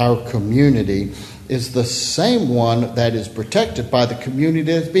victimize our community is the same one that is protected by the community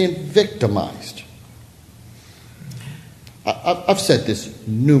that is being victimized. I've said this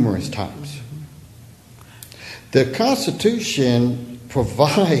numerous times. The Constitution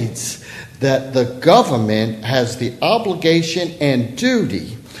provides that the government has the obligation and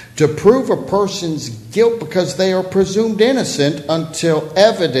duty to prove a person's guilt because they are presumed innocent until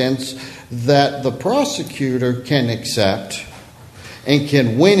evidence that the prosecutor can accept and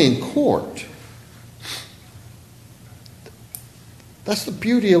can win in court. That's the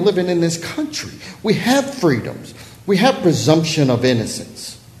beauty of living in this country. We have freedoms. We have presumption of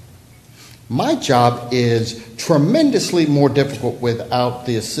innocence. My job is tremendously more difficult without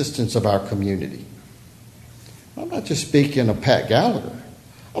the assistance of our community. I'm not just speaking of Pat Gallagher.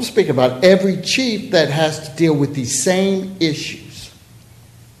 I'm speaking about every chief that has to deal with these same issues.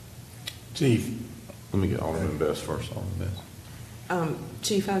 Chief, let me get Alderman Best first. Alderman Best.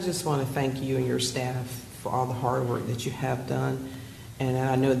 Chief, I just want to thank you and your staff for all the hard work that you have done, and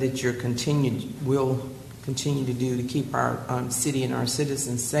I know that you're will continue to do to keep our city and our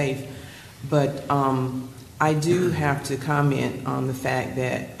citizens safe. But I do have to comment on the fact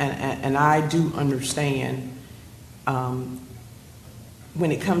that, and I do understand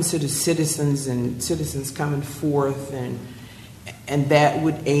when it comes to the citizens and citizens coming forth, and that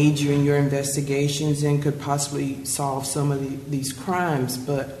would aid you in your investigations and could possibly solve some of these crimes,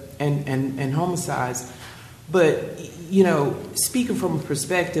 and homicides. But you know, speaking from a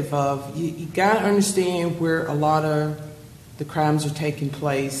perspective of you got to understand where a lot of the crimes are taking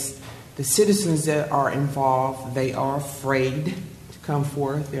place. The citizens that are involved, they are afraid to come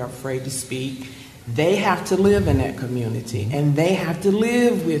forth. They're afraid to speak. They have to live in that community, and they have to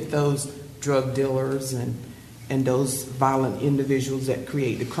live with those drug dealers and those violent individuals that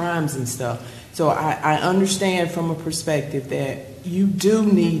create the crimes and stuff. So I understand from a perspective that you do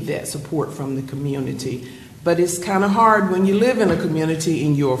need that support from the community, but it's kind of hard when you live in a community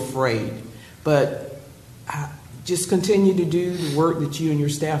and you're afraid. But just continue to do the work that you and your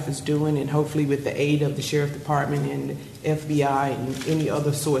staff is doing, and hopefully with the aid of the Sheriff Department and the FBI and any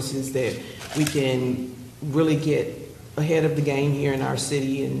other sources that we can really get ahead of the game here in our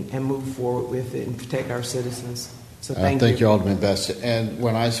city and move forward with it and protect our citizens. So thank you, Alderman Best. And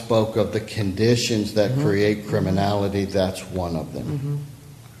when I spoke of the conditions that create criminality, that's one of them.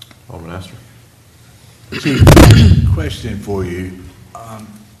 Alderman Aster. Chief, question for you.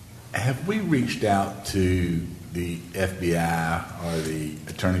 Have we reached out to the FBI or the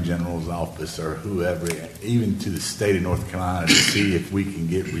Attorney General's office or whoever, even to the state of North Carolina, to see if we can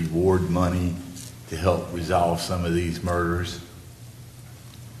get reward money to help resolve some of these murders?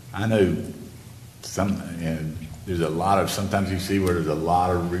 I know there's a lot of, sometimes you see where there's a lot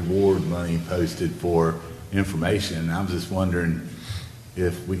of reward money posted for information. I'm just wondering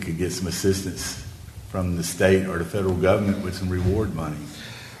if we could get some assistance from the state or the federal government with some reward money.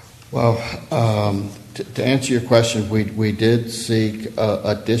 Well, to answer your question, we did seek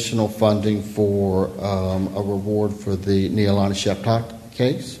additional funding for a reward for the Neilani Sheptock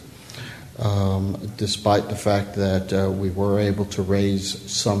case, despite the fact that we were able to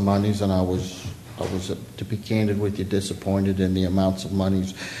raise some monies, and I was, to be candid with you, disappointed in the amounts of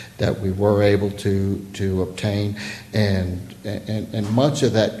monies that we were able to obtain, and much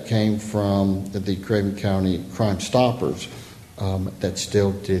of that came from the Craven County Crime Stoppers. That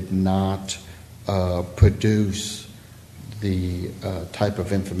still did not produce the type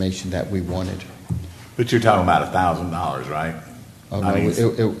of information that we wanted. But you're talking about $1,000, right? No,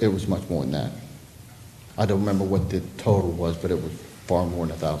 it was much more than that. I don't remember what the total was, but it was far more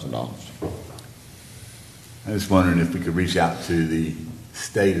than $1,000. I was wondering if we could reach out to the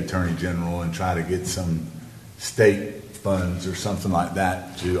state attorney general and try to get some state funds or something like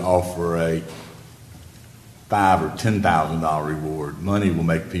that to offer a $5,000 or $10,000 reward. Money will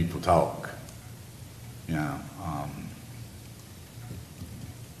make people talk. You know,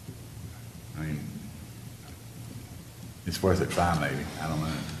 I mean, it's worth a try, maybe. I don't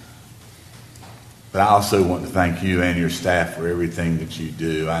know. But I also want to thank you and your staff for everything that you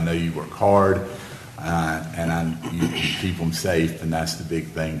do. I know you work hard, and you keep them safe, and that's the big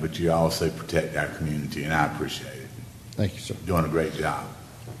thing. But you also protect our community, and I appreciate it. Thank you, sir. You're doing a great job.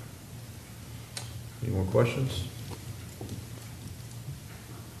 Any more questions?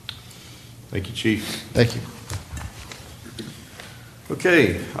 Thank you, Chief. Thank you.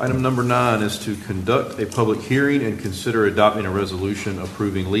 Okay, item number 9 is to conduct a public hearing and consider adopting a resolution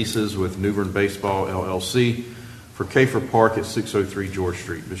approving leases with New Bern Baseball LLC for Kafer Park at 603 George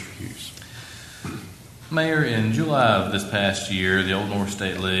Street. Mr. Hughes. Mayor, in July of this past year, the Old North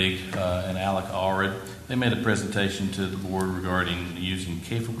State League and Aycock, they made a presentation to the board regarding using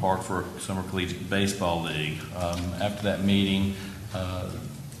Kafer Park for Summer Collegiate Baseball League. After that meeting,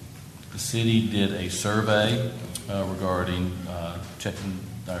 the city did a survey regarding checking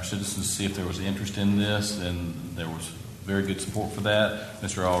our citizens to see if there was interest in this, and there was very good support for that.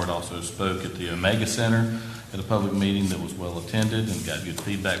 Mr. Allred also spoke at the Omega Center at a public meeting that was well attended and got good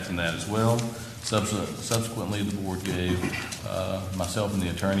feedback from that as well. Subsequently, the board gave myself and the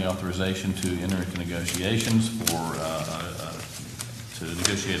attorney authorization to enter into negotiations to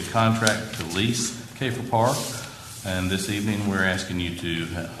negotiate a contract to lease Kafer Park. And this evening, we're asking you to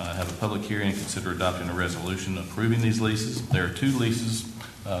have a public hearing and consider adopting a resolution approving these leases. There are two leases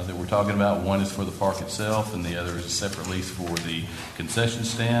that we're talking about. One is for the park itself, and the other is a separate lease for the concession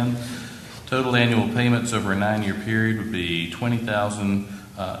stand. Total annual payments over a 9-year period would be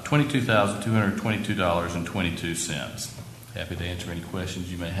 $22,222.22. Happy to answer any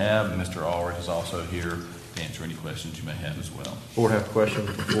questions you may have, and Mr. Allred is also here to answer any questions you may have as well. Board have questions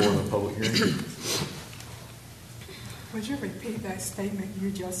before the public hearing? Would you repeat that statement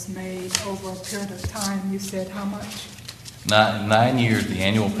you just made? Over a period of time, you said how much? 9 years, the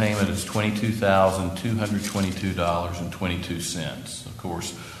annual payment is $22,222.22. Of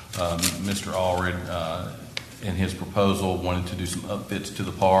course, Mr. Allred, in his proposal, wanted to do some upfits to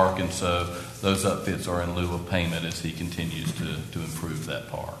the park, and so those upfits are in lieu of payment as he continues to improve that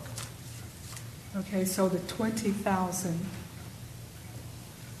park. Okay, so the $20,000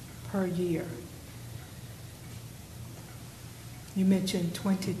 per year. You mentioned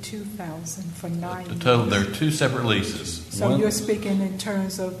 $22,000 for 9 years. The total, there are two separate leases. So you're speaking in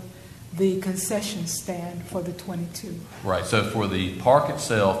terms of the concession stand for the 22. Right. So for the park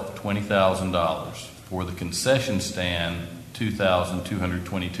itself, $20,000. For the concession stand,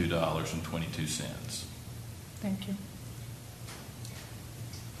 $2,222.22. Thank you.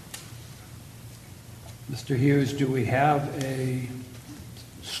 Mr. Hughes, do we have a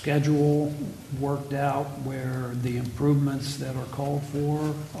schedule worked out where the improvements that are called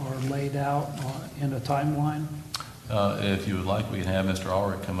for are laid out in a timeline? If you would like, we can have Mr.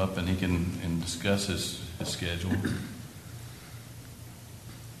 Allred come up and he can discuss his schedule.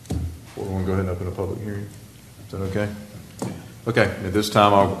 Board want to go ahead and open a public hearing? Is that okay? Okay, at this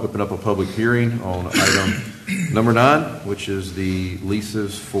time I'll open up a public hearing on item number 9, which is the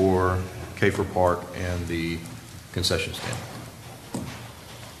leases for Kafer Park and the concession stand.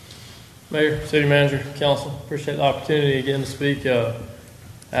 Mayor, City Manager, Council, appreciate the opportunity again to speak.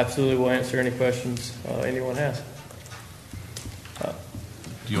 Absolutely will answer any questions anyone has. Do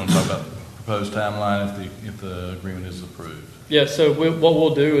you want to talk about the proposed timeline if the agreement is approved? Yeah, so what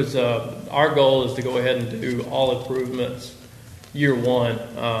we'll do is our goal is to go ahead and do all improvements year one,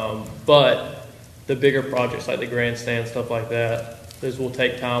 but the bigger projects like the grandstand, stuff like that, those will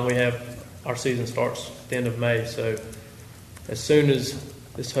take time. Our season starts at the end of May, so as soon as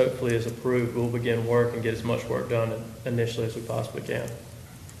this hopefully is approved, we'll begin work and get as much work done initially as we possibly can.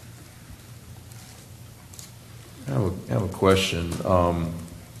 I have a question.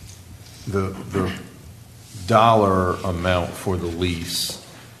 The dollar amount for the lease,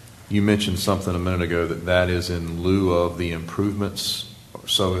 you mentioned something a minute ago that is in lieu of the improvements.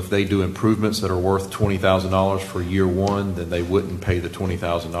 So if they do improvements that are worth $20,000 for year one, then they wouldn't pay the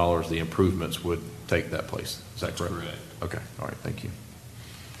 $20,000. The improvements would take that place. Is that correct? Correct. Okay. All right. Thank you.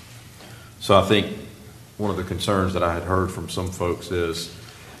 So I think one of the concerns that I had heard from some folks is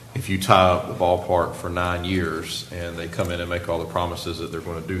if you tie up the ballpark for 9 years and they come in and make all the promises that they're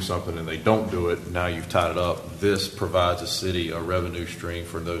going to do something and they don't do it, now you've tied it up. This provides the city a revenue stream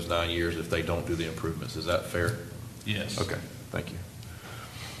for those 9 years if they don't do the improvements. Is that fair? Yes. Okay. Thank you.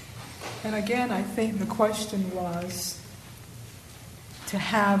 And again, I think the question was to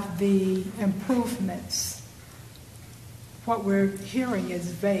have the improvements. What we're hearing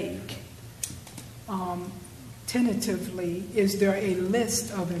is vague. Tentatively, is there a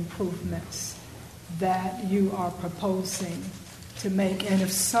list of improvements that you are proposing to make? And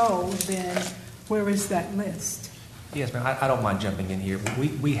if so, then where is that list? Yes, ma'am. I don't mind jumping in here.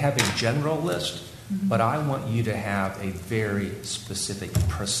 We have a general list, but I want you to have a very specific,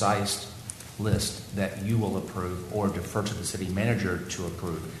 precise list that you will approve or defer to the city manager to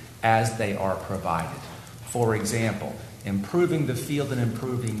approve as they are provided. For example, improving the field and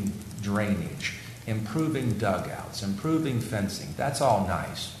improving drainage, improving dugouts, improving fencing. That's all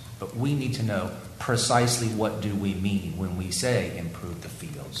nice, but we need to know precisely what do we mean when we say improve the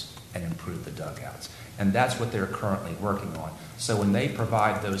fields and improve the dugouts. And that's what they're currently working on. So when they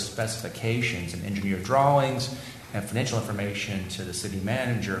provide those specifications and engineer drawings and financial information to the city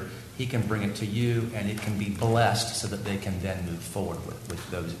manager, he can bring it to you and it can be blessed so that they can then move forward with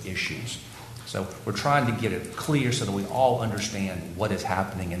those issues. So we're trying to get it clear so that we all understand what is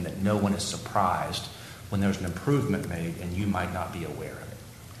happening and that no one is surprised when there's an improvement made and you might not be aware of it.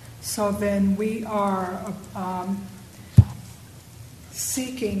 So then we are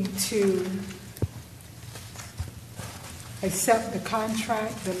seeking to accept the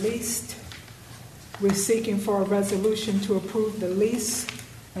contract, the lease. We're seeking for a resolution to approve the lease,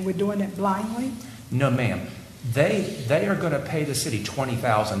 and we're doing it blindly? No, ma'am. They are going to pay the city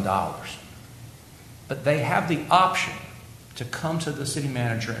 $20,000. But they have the option to come to the city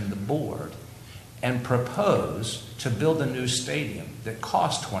manager and the board and propose to build a new stadium that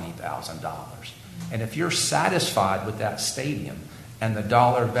costs $20,000. And if you're satisfied with that stadium and the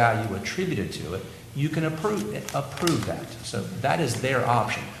dollar value attributed to it, you can approve that. So that is their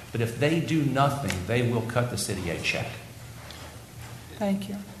option. But if they do nothing, they will cut the city a check. Thank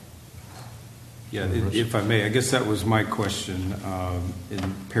you. Yeah, if I may, I guess that was my question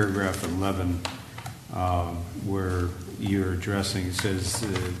in paragraph 11, where you're addressing, it says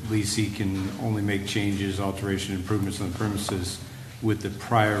the leasee can only make changes, alteration, improvements on the premises with the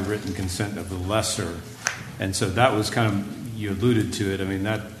prior written consent of the lessor. And so that was kind of, you alluded to it. I mean,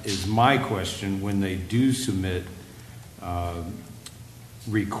 that is my question. When they do submit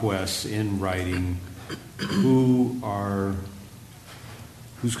requests in writing, who's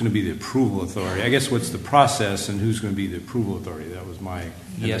going to be the approval authority? I guess what's the process and who's going to be the approval authority? That was my,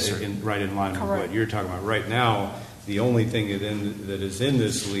 yes, sir. Right in line with what you're talking about. Right now, the only thing that is in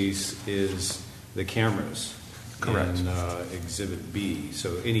this lease is the cameras. Correct. In Exhibit B.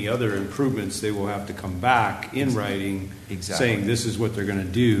 So any other improvements, they will have to come back in writing, saying this is what they're going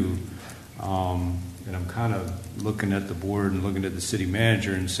to do. And I'm kind of looking at the board and looking at the city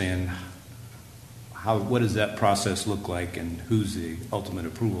manager and saying, what does that process look like, and who's the ultimate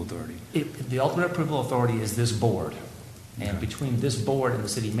approval authority? The ultimate approval authority is this board. And between this board and the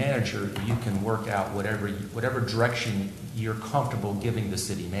city manager, you can work out whatever direction you're comfortable giving the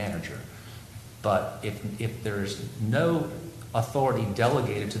city manager. But if there's no authority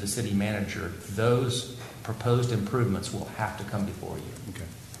delegated to the city manager, those proposed improvements will have to come before you. Okay.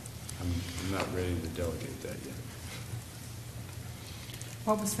 I'm not ready to delegate that yet.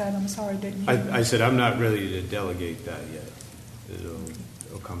 What was that? I'm sorry, didn't you? I said I'm not ready to delegate that yet.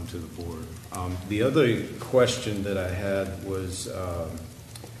 It'll come to the board. The other question that I had was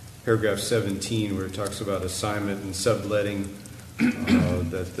paragraph 17, where it talks about assignment and subletting,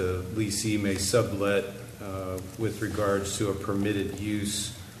 that the leasee may sublet with regards to a permitted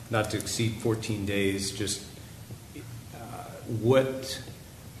use not to exceed 14 days. Just what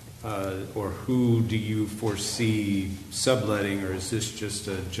or who do you foresee subletting, or is this just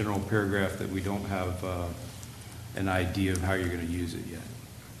a general paragraph that we don't have an idea of how you're going to use it yet?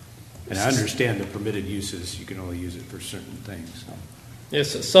 And I understand the permitted uses, you can only use it for certain things. So.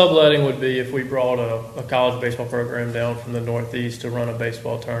 Yes, subletting would be if we brought a college baseball program down from the Northeast to run a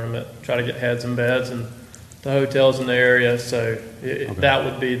baseball tournament, try to get heads and beds and the hotels in the area. So that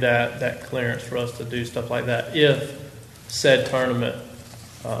would be that clearance for us to do stuff like that if said tournament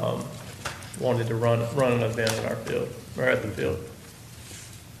wanted to run an event in our field or at the field.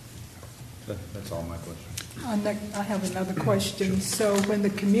 That's all my questions. I have another question. So when the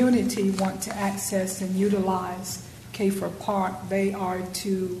community want to access and utilize Kafer Park, they are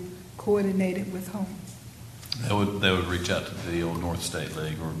to coordinate it with whom? They would reach out to the Old North State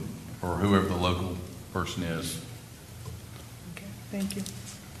League or whoever the local person is. Okay, thank you.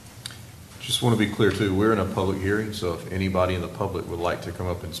 Just want to be clear too, we're in a public hearing, so if anybody in the public would like to come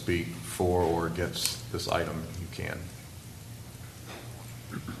up and speak for or against this item, you can.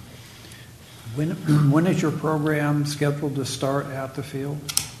 When is your program scheduled to start at the field?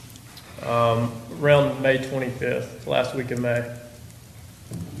 Around May 25th, last week of May.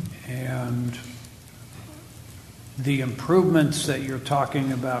 And the improvements that you're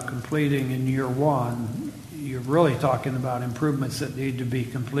talking about completing in year one, you're really talking about improvements that need to be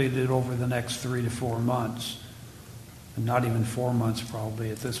completed over the next 3 to 4 months, and not even 4 months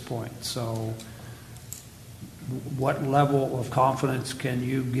probably at this point. So what level of confidence can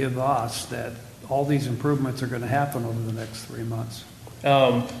you give us that all these improvements are going to happen over the next 3 months?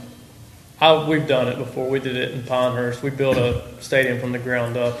 We've done it before. We did it in Pinehurst. We built a stadium from the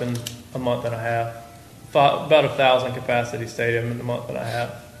ground up in a month and a half. About 1,000 capacity stadium in a month and a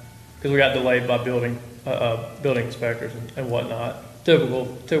half, because we got delayed by building inspectors and whatnot.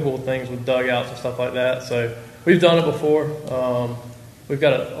 Typical things with dugouts and stuff like that. So we've done it before. We've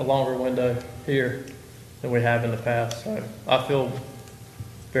got a longer window here than we have in the past. So I feel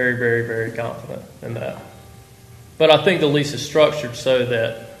very, very, very confident in that. But I think the lease is structured so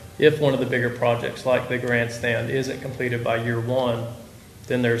that if one of the bigger projects like the grandstand isn't completed by year one,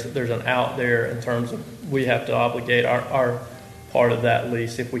 then there's an out there in terms of we have to obligate our part of that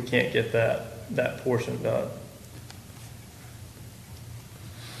lease if we can't get that portion done.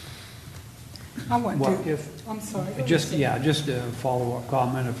 I'm sorry. Just a follow-up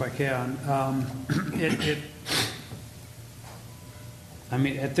comment if I can. I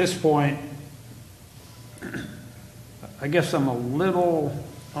mean, at this point, I guess I'm a little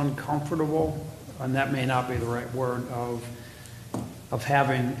uncomfortable, and that may not be the right word, of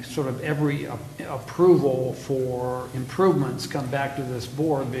having sort of every approval for improvements come back to this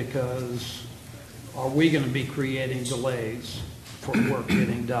board, because are we going to be creating delays for work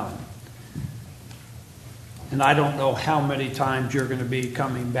getting done? And I don't know how many times you're going to be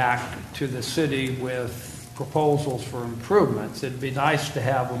coming back to the city with proposals for improvements. It'd be nice to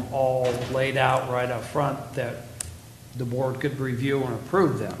have them all laid out right up front that the board could review and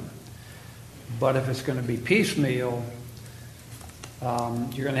approve them. But if it's going to be piecemeal,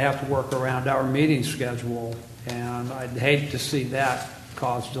 you're going to have to work around our meeting schedule, and I'd hate to see that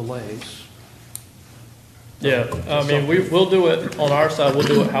cause delays. Yeah, I mean, we'll do it on our side. We'll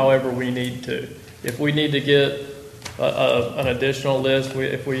do it however we need to. If we need to get an additional list,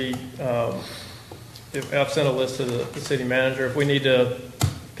 if I've sent a list to the city manager, if we need to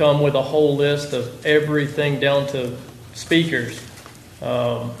come with a whole list of everything down to speakers,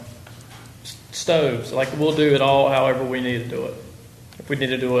 stoves, like we'll do it all however we need to do it. If we need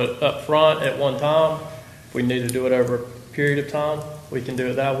to do it up front at one time, if we need to do it over a period of time, we can do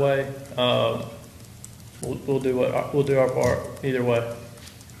it that way. We'll do our part either way.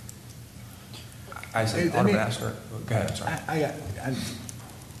 I said, Alderman Aster. Go ahead. I'm sorry.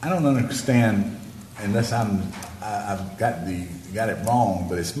 I don't understand unless I've got it wrong,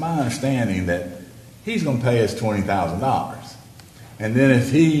 but it's my understanding that he's going to pay us $20,000, and then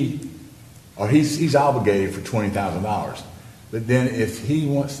if he's obligated for $20,000, but then if he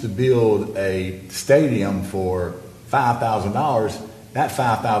wants to build a stadium for $5,000, that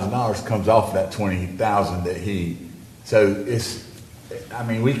 $5,000 comes off that $20,000 that he. So it's. I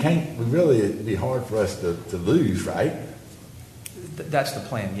mean, it'd be hard for us to lose, right? That's the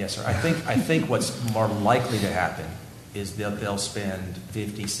plan, yes, sir. I think what's more likely to happen is they'll spend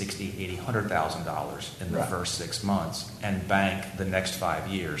 $50,000, $60,000, $80,000, $100,000 in the first 6 months and bank the next 5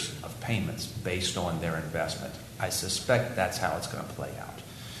 years of payments based on their investment. I suspect that's how it's going to play out.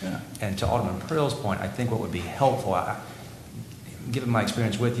 Yeah. And to Alderman Prill's point, I think what would be helpful, given my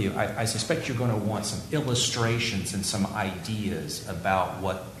experience with you, I suspect you're going to want some illustrations and some ideas about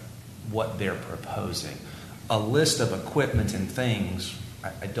what they're proposing. A list of equipment and things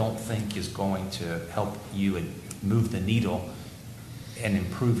I don't think is going to help you move the needle and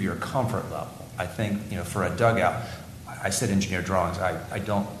improve your comfort level. I think, for a dugout, I said engineer drawings. I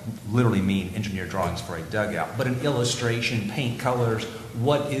don't literally mean engineer drawings for a dugout, but an illustration, paint colors.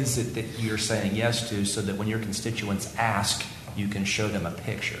 What is it that you're saying yes to so that when your constituents ask, you can show them a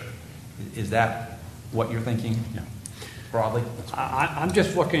picture? Is that what you're thinking? Yeah. Broadly? I'm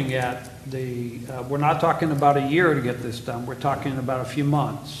just looking at we're not talking about a year to get this done. We're talking about a few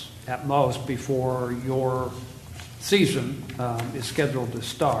months at most before your season is scheduled to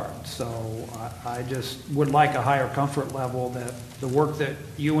start. So I just would like a higher comfort level that the work that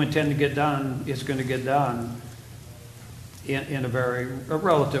you intend to get done is going to get done in a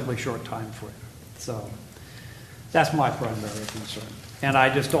relatively short time frame. So that's my primary concern. And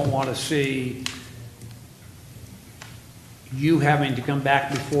I just don't want to see you having to come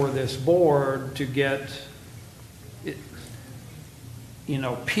back before this board to get,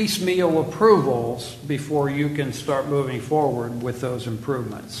 piecemeal approvals before you can start moving forward with those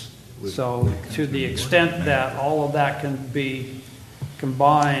improvements. So to the extent that all of that can be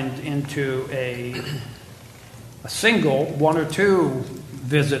combined into a single 1 or 2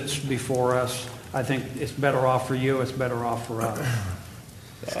 visits before us, I think it's better off for you, it's better off for us.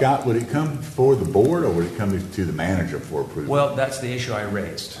 Scott, would it come before the board or would it come to the manager for approval? Well, that's the issue I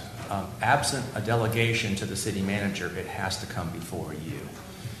raised. Absent a delegation to the city manager, it has to come before you.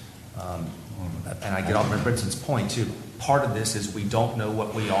 And I get Alderman Brinson's point, too. Part of this is we don't know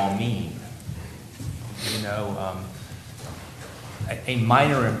what we all mean. A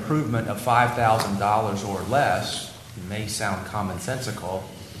minor improvement of $5,000 or less may sound commonsensical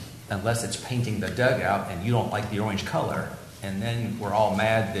unless it's painting the dugout and you don't like the orange color. And then we're all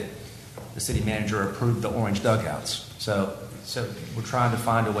mad that the city manager approved the orange dugouts. So we're trying to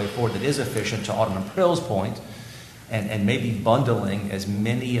find a way forward that is efficient, to Alderman Prill's point, and maybe bundling as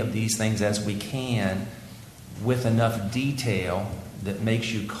many of these things as we can with enough detail that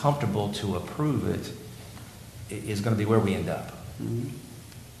makes you comfortable to approve it is going to be where we end up.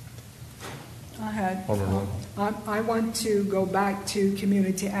 I want to go back to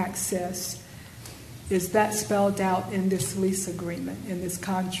community access. Is that spelled out in this lease agreement, in this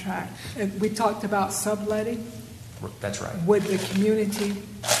contract? We talked about subletting. That's right. Would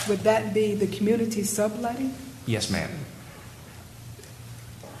that be the community subletting? Yes, ma'am.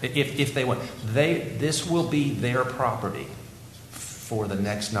 If they want, this will be their property for the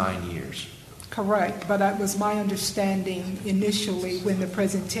next 9 years. Correct, but that was my understanding initially when the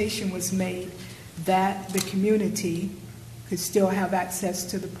presentation was made that the community could still have access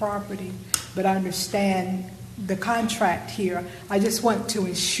to the property. But I understand the contract here. I just want to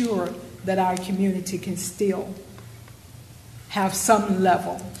ensure that our community can still have some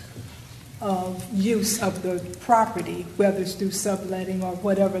level of use of the property, whether it's through subletting or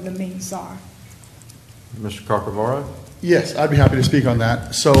whatever the means are. Mr. Carcavaro? Yes, I'd be happy to speak on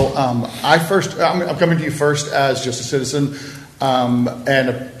that. So I'm coming to you first as just a citizen and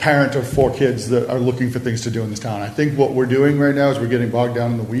a parent of 4 kids that are looking for things to do in this town. I think what we're doing right now is we're getting bogged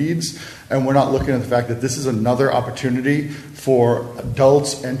down in the weeds, and we're not looking at the fact that this is another opportunity for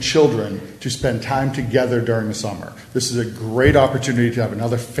adults and children to spend time together during the summer. This is a great opportunity to have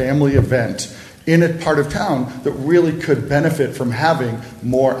another family event in a part of town that really could benefit from having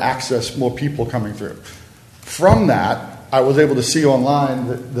more access, more people coming through. From that, I was able to see online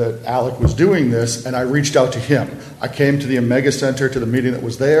that Alec was doing this, and I reached out to him. I came to the Omega Center, to the meeting that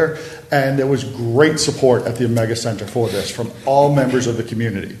was there, and there was great support at the Omega Center for this from all members of the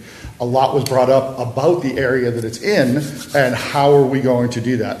community. A lot was brought up about the area that it's in and how are we going to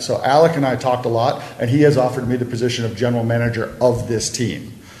do that. So Alec and I talked a lot, and he has offered me the position of general manager of this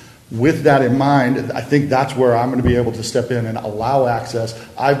team. With that in mind, I think that's where I'm going to be able to step in and allow access.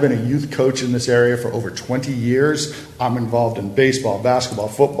 I've been a youth coach in this area for over 20 years. I'm involved in baseball, basketball,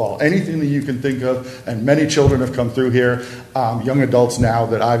 football, anything that you can think of, and many children have come through here, young adults now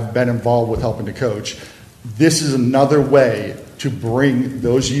that I've been involved with helping to coach. This is another way to bring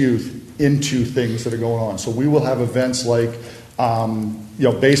those youth into things that are going on. So we will have events like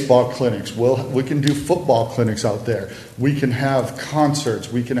baseball clinics. We can do football clinics out there. We can have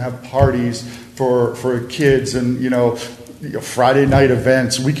concerts. We can have parties for kids and, Friday night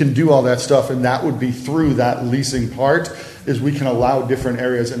events. We can do all that stuff, and that would be through that leasing part is we can allow different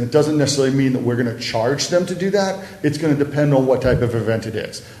areas, and it doesn't necessarily mean that we're going to charge them to do that. It's going to depend on what type of event it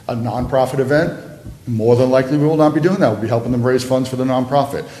is. A nonprofit event, more than likely we will not be doing that. We'll be helping them raise funds for the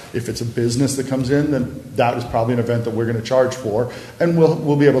nonprofit. If it's a business that comes in, then that is probably an event that we're going to charge for, and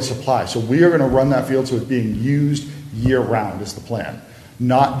we'll be able to supply. So we are going to run that field so it's being used year-round is the plan,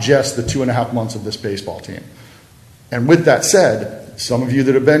 not just the 2.5 months of this baseball team. And with that said, some of you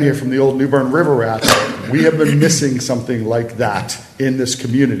that have been here from the old New Bern River Rats, we have been missing something like that in this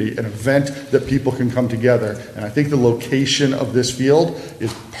community, an event that people can come together. And I think the location of this field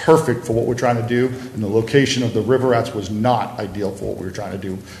is perfect for what we're trying to do, and the location of the River Rats was not ideal for what we were trying to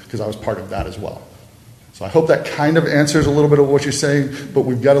do, because I was part of that as well. So I hope that kind of answers a little bit of what you're saying, but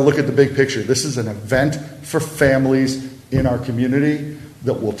we've got to look at the big picture. This is an event for families in our community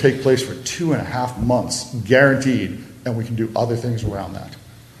that will take place for 2.5 months, guaranteed, and we can do other things around that.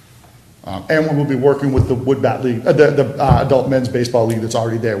 And we will be working with the Woodbat League, the Adult Men's Baseball League that's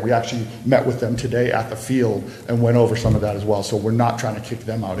already there. We actually met with them today at the field and went over some of that as well. So we're not trying to kick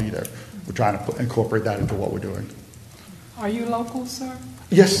them out either. We're trying to incorporate that into what we're doing. Are you local, sir?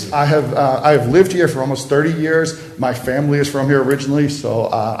 Yes, I have lived here for almost 30 years. My family is from here originally, so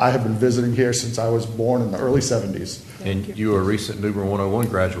I have been visiting here since I was born in the early 70s. And you are a recent New Bern 101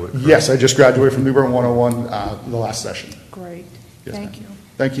 graduate, correct? Yes, I just graduated from New Bern 101 the last session. Great. Yes, Thank you.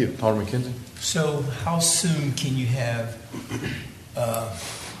 Thank you. Alderman Kinsey? So how soon can you have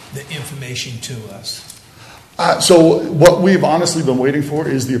the information to us? So what we've honestly been waiting for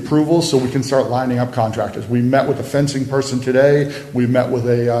is the approval so we can start lining up contractors. We met with a fencing person today. We met with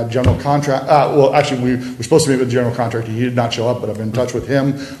a general contract. We were supposed to meet with a general contractor. He did not show up, but I've been in touch with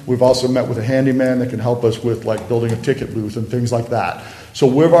him. We've also met with a handyman that can help us with building a ticket booth and things like that. So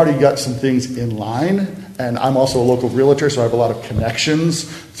we've already got some things in line, and I'm also a local realtor, so I have a lot of connections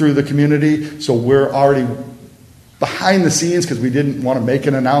through the community. So we're already behind the scenes because we didn't want to make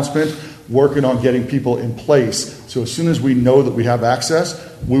an announcement, working on getting people in place. So as soon as we know that we have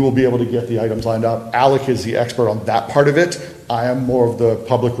access, we will be able to get the items lined up. Alec is the expert on that part of it. I am more of the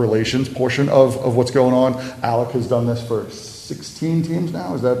public relations portion of what's going on. Alec has done this for 16 teams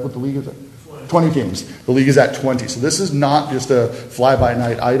now. Is that what the league is at? 20 teams. The league is at 20. So this is not just a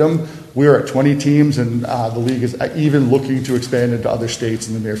fly-by-night item. We're at 20 teams, and the league is even looking to expand into other states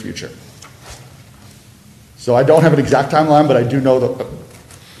in the near future. So I don't have an exact timeline, but I do know that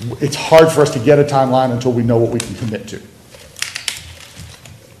it's hard for us to get a timeline until we know what we can commit to.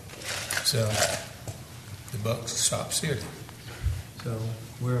 So the buck stops here. So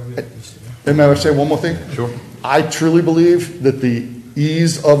where are we at this year? And may I say one more thing? Sure. I truly believe that the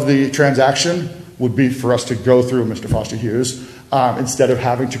ease of the transaction would be for us to go through Mr. Foster Hughes instead of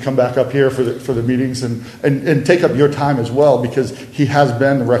having to come back up here for the meetings and take up your time as well, because he has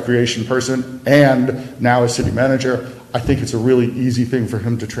been the recreation person and now as city manager. I think it's a really easy thing for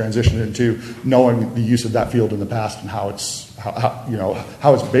him to transition into, knowing the use of that field in the past and how it's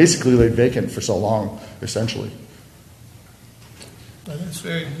basically laid vacant for so long, essentially. Well, that's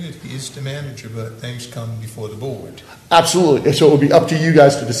very good. He is the manager, but things come before the board. Absolutely. So it would be up to you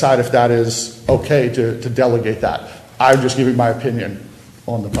guys to decide if that is okay to delegate that. I'm just giving my opinion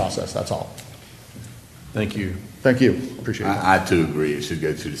on the process, that's all. Thank you. Thank you. Appreciate it. I too agree. It should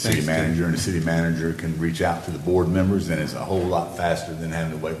go to the city Thanks, manager, and the city manager can reach out to the board members, and it's a whole lot faster than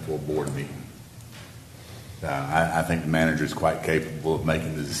having to wait for a board meeting. I think the manager is quite capable of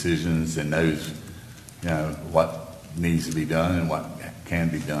making the decisions and knows, what needs to be done and what can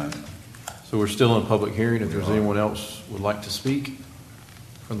be done. So we're still in a public hearing. If there's anyone else would like to speak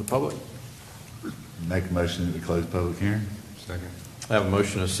from the public? Make a motion that we close the public hearing. Second. I have a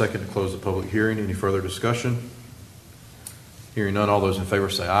motion and a second to close the public hearing. Any further discussion? Hearing none, all those in favor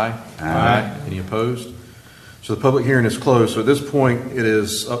say aye. Aye. Any opposed? So the public hearing is closed. So at this point, it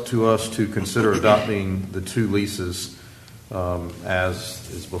is up to us to consider adopting the two leases as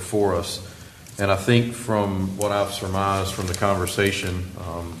is before us. And I think from what I've surmised from the conversation,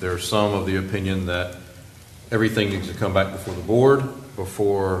 there's some of the opinion that everything needs to come back before the board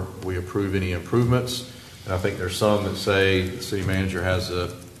before we approve any improvements. And I think there's some that say the city manager has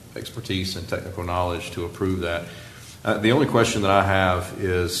the expertise and technical knowledge to approve that. The only question that I have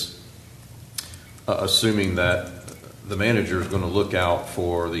is, assuming that the manager is going to look out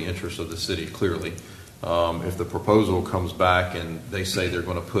for the interests of the city, clearly. If the proposal comes back and they say they're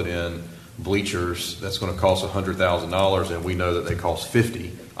going to put in bleachers that's going to cost $100,000 and we know that they cost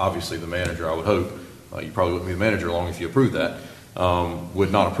 $50,000, obviously the manager, I would hope, you probably wouldn't be the manager long if you approved that,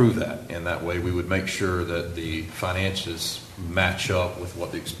 would not approve that. And that way we would make sure that the finances match up with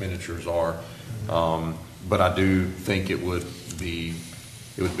what the expenditures are. But I do think it would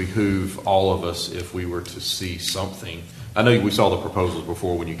behoove all of us if we were to see something. I know we saw the proposals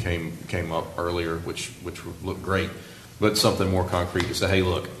before when you came up earlier, which looked great, but something more concrete to say, hey,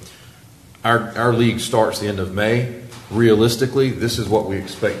 look, our league starts the end of May. Realistically, this is what we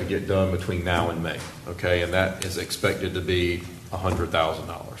expect to get done between now and May, okay? And that is expected to be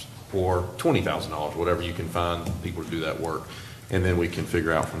 $100,000 or $20,000, whatever you can find people to do that work. And then we can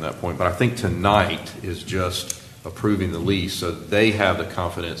figure out from that point. But I think tonight is just approving the lease so they have the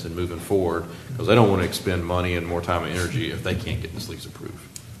confidence in moving forward, because they don't want to expend money and more time and energy if they can't get this lease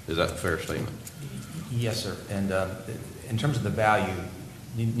approved. Is that a fair statement? Yes, sir. And in terms of the value,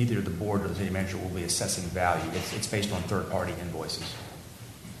 neither the board or the city manager will be assessing value. It's based on third-party invoices.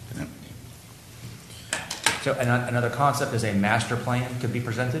 Yeah. So another concept is a master plan could be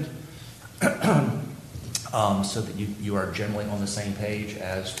presented so that you are generally on the same page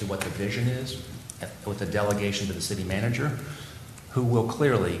as to what the vision is, with the delegation to the city manager, who will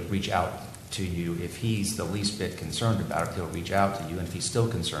clearly reach out to you. If he's the least bit concerned about it, he'll reach out to you, and if he's still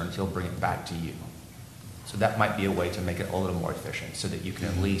concerned, he'll bring it back to you. So that might be a way to make it a little more efficient so that you can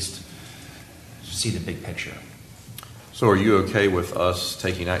at least see the big picture. So are you okay with us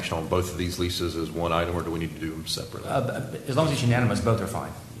taking action on both of these leases as one item, or do we need to do them separately? As long as it's unanimous, both are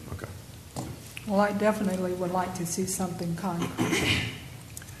fine. Okay. Well, I definitely would like to see something concrete.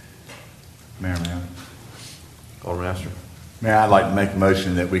 Mayor. Alderman Aster. Mayor, I'd like to make a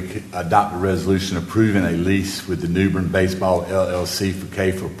motion that we adopt a resolution approving a lease with the New Bern Baseball LLC for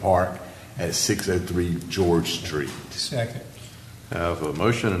Kafer Park at 603 George Street. Second. I have a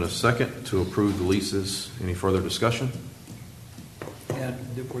motion and a second to approve the leases. Any further discussion? And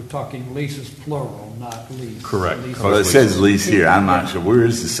we're talking leases plural, not lease. Correct. Leases. Well, it says lease here. I'm not sure. Where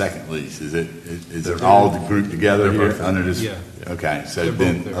is the second lease? Is it all grouped together They're here both- under this? yeah. Okay, so They're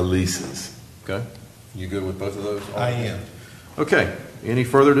then both there. leases. Okay. You good with both of those? I am. Okay. Any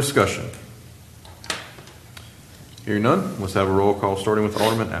further discussion? Hearing none, let's have a roll call starting with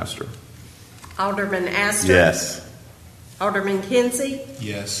Alderman Aster. Alderman Aster. Yes. Alderman Kinsey.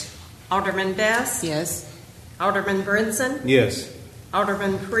 Yes. Alderman Best. Yes. Alderman Brinson. Yes.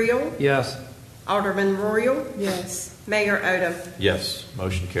 Alderman Creel. Yes. Alderman Royal. Yes. Mayor Odham. Yes,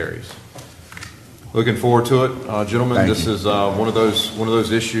 motion carries. Looking forward to it, gentlemen. Thank This you. is one of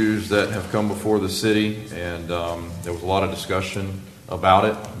those issues that have come before the city, and there was a lot of discussion about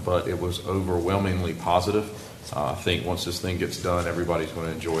it, but it was overwhelmingly positive. I think once this thing gets done, everybody's going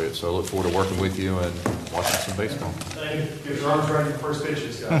to enjoy it. So I look forward to working with you and watching some baseball. Thank you. Get your arms ready for first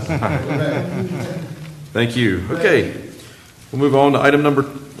pitches, guys. Thank you. Okay, we'll move on to item number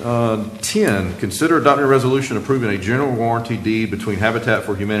 10. Consider adopting a resolution approving a general warranty deed between Habitat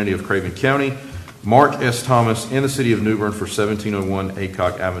for Humanity of Craven County, Marc S. Thomas, and the City of New Bern for 1701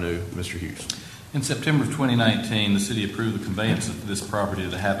 Aycock Avenue. Mr. Hughes. In September of 2019, the city approved the conveyance of this property to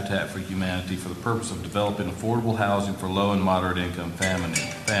the Habitat for Humanity for the purpose of developing affordable housing for low and moderate income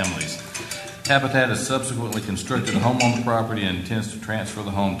families. Habitat has subsequently constructed a home on the property and intends to transfer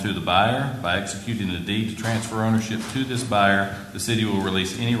the home to the buyer. By executing a deed to transfer ownership to this buyer, the city will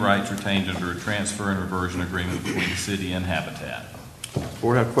release any rights retained under a transfer and reversion agreement between the city and Habitat.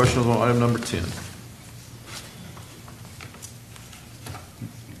 Board have questions on item number 10?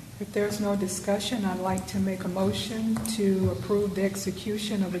 If there's no discussion, I'd like to make a motion to approve the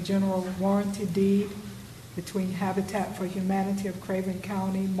execution of a general warranty deed between Habitat for Humanity of Craven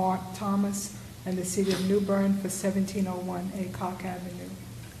County, Marc Thomas, and the City of New Bern for 1701 Aycock Avenue.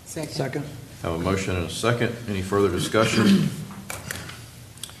 Second. Have a motion and a second. Any further discussion?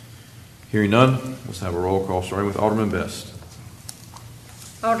 Hearing none, let's have a roll call starting with Alderman Best.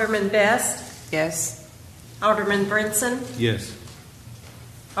 Alderman Best. Yes. Alderman Brinson. Yes.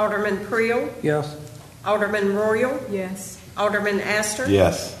 Alderman Creel. Yes. Alderman Royal. Yes. Alderman Aster.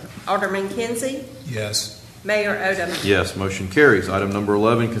 Yes. Alderman Kinsey. Yes. Mayor Odham. Yes, motion carries. Item number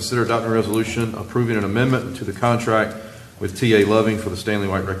 11, consider adopting a resolution approving an amendment to the contract with TA Loving for the Stanley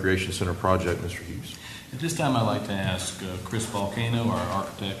White Recreation Center project. Mr. Hughes. At this time, I'd like to ask Chris Volcano, our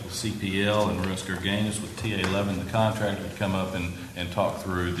architect with CPL, and Russ Gerganis with TA Loving, the contractor, to come up and talk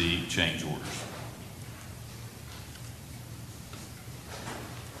through the change orders.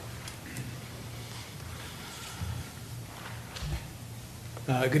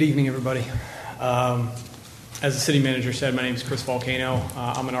 Good evening, everybody. As the city manager said, my name is Chris Volcano.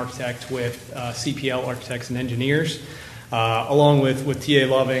 I'm an architect with CPL Architects and Engineers. Along with TA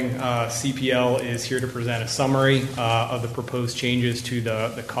Loving, CPL is here to present a summary of the proposed changes to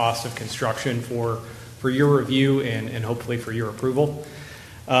the cost of construction for your review and hopefully for your approval.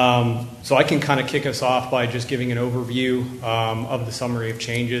 So I can kind of kick us off by just giving an overview of the summary of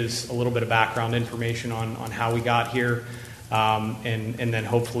changes, a little bit of background information on how we got here, and then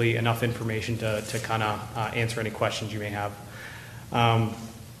hopefully enough information to kind of answer any questions you may have.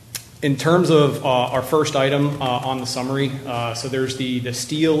 In terms of our first item on the summary, so there's the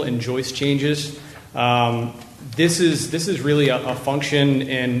steel and joist changes. This is really a function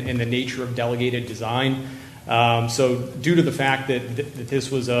in the nature of delegated design. So due to the fact that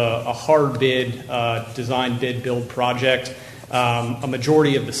this was a hard bid, design bid build project, a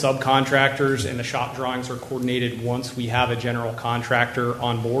majority of the subcontractors and the shop drawings are coordinated once we have a general contractor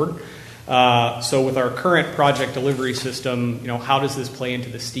on board. So with our current project delivery system, how does this play into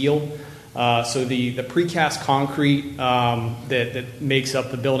the steel? So the precast concrete that makes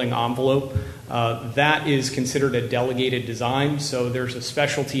up the building envelope, that is considered a delegated design. So there's a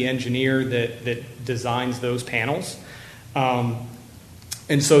specialty engineer that designs those panels.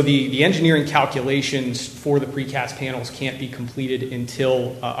 And so the engineering calculations for the precast panels can't be completed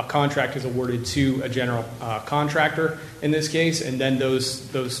until a contract is awarded to a general contractor in this case, and then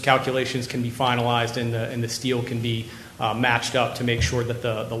those calculations can be finalized and the steel can be matched up to make sure that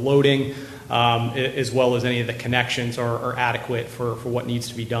the loading as well as any of the connections are adequate for what needs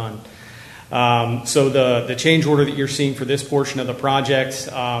to be done. So the change order that you're seeing for this portion of the project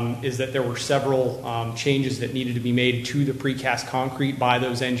is that there were several changes that needed to be made to the precast concrete by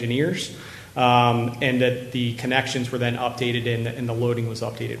those engineers, and that the connections were then updated and the loading was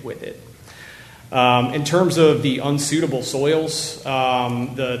updated with it. In terms of the unsuitable soils,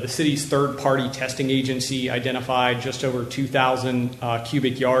 the city's third-party testing agency identified just over 2,000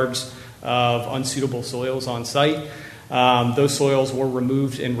 cubic yards of unsuitable soils on site. Those soils were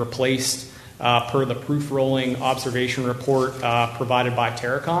removed and replaced per the proof rolling observation report provided by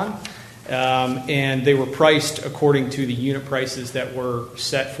Terracon. And they were priced according to the unit prices that were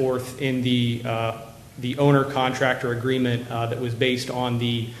set forth in the owner-contractor agreement that was based on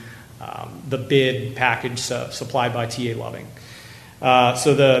the bid package supplied by TA Loving.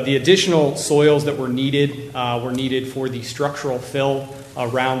 So the additional soils that were needed for the structural fill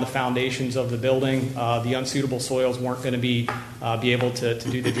around the foundations of the building. The unsuitable soils weren't going to be able to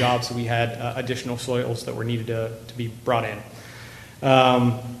do the job, so we had additional soils that were needed to be brought in.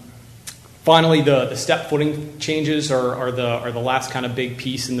 Finally, the step footing changes are the last kind of big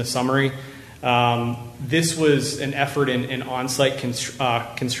piece in the summary. This was an effort in on-site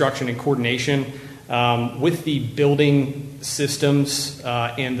construction and coordination with the building systems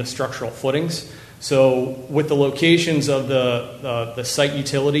and the structural footings. So with the locations of the site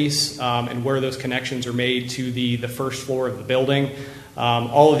utilities and where those connections are made to the first floor of the building,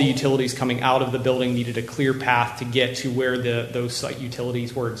 all of the utilities coming out of the building needed a clear path to get to where those site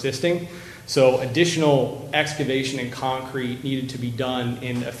utilities were existing. So additional excavation and concrete needed to be done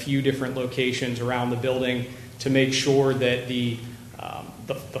in a few different locations around the building to make sure that the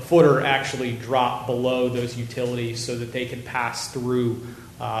the footer actually dropped below those utilities so that they could pass through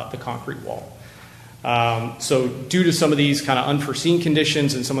the concrete wall. So due to some of these kind of unforeseen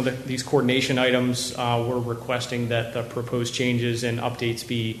conditions and some of these coordination items, we're requesting that the proposed changes and updates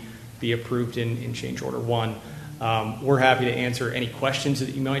be approved in change order 1. We're happy to answer any questions that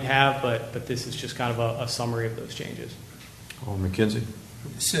you might have, but this is just kind of a summary of those changes. Alderman Kinsey?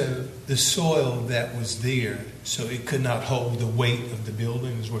 So the soil that was there, so it could not hold the weight of the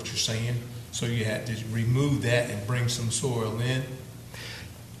building, is what you're saying? So you had to remove that and bring some soil in?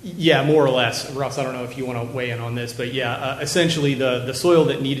 Yeah, more or less. Russ, I don't know if you want to weigh in on this, but yeah, essentially the soil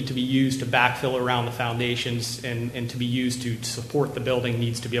that needed to be used to backfill around the foundations and to be used to support the building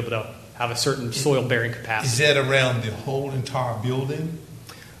needs to be able to have a certain soil-bearing capacity. Is that around the whole entire building?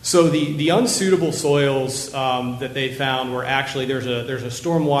 So the unsuitable soils that they found were actually there's a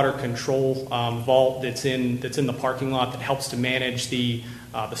stormwater control vault that's in the parking lot that helps to manage the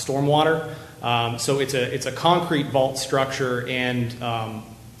stormwater. So it's a concrete vault structure, and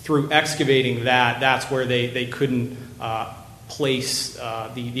through excavating that's where they couldn't place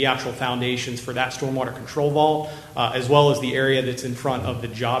the actual foundations for that stormwater control vault, as well as the area that's in front of the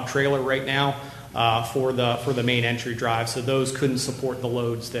job trailer right now. For the main entry drive, so those couldn't support the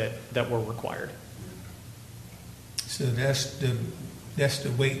loads that were required. So that's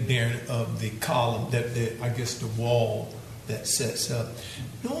the weight bearing of the column I guess the wall that sets up.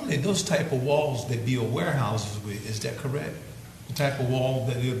 Normally, those type of walls they build warehouses with. Is that correct? The type of wall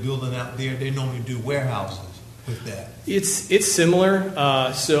that they're building out there, they normally do warehouses with that. It's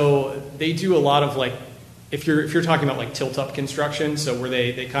similar. So they do a lot of if you're talking about tilt up construction, so where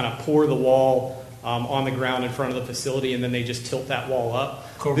they kind of pour the wall on the ground in front of the facility, and then they just tilt that wall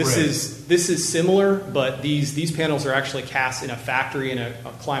up. Correct. This is similar, but these panels are actually cast in a factory in a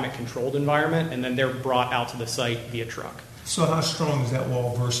climate controlled environment, and then they're brought out to the site via truck. So how strong is that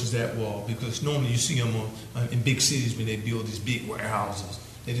wall versus that wall? Because normally you see them in big cities when they build these big warehouses.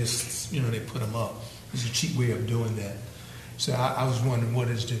 They just they put them up. It's a cheap way of doing that. So I was wondering what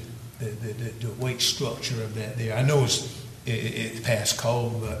is the weight structure of that there. I know it's past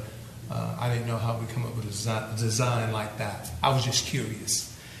code, but I didn't know how we come up with a design like that. I was just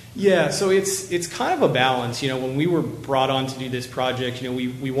curious. Yeah, so it's kind of a balance. When we were brought on to do this project,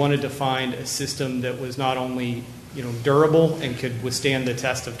 we wanted to find a system that was not only durable and could withstand the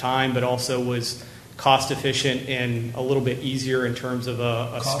test of time, but also was cost efficient and a little bit easier in terms of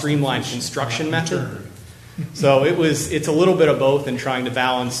a streamlined construction method. So it's a little bit of both in trying to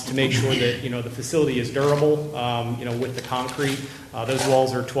balance to make sure that the facility is durable. With the concrete, those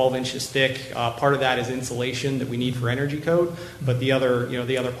walls are 12 inches thick. Part of that is insulation that we need for energy code, but the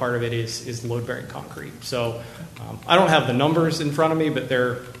other part of it is load bearing concrete. So I don't have the numbers in front of me, but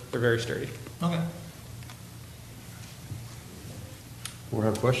they're very sturdy. Okay. Board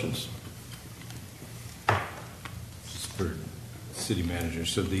have questions? For city manager,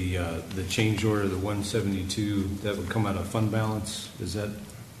 so the change order, the 172, that would come out of fund balance. Is that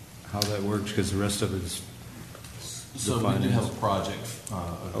how that works? Because the rest of it is so we do have a project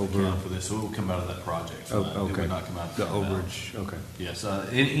account for this, so it will come out of that project. Oh, okay. It would not come out of the fund overage. balance. Okay. Yes.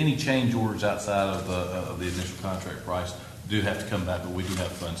 Any change orders outside of the initial contract price do have to come back, but we do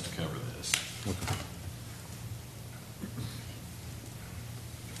have funds to cover this. Okay.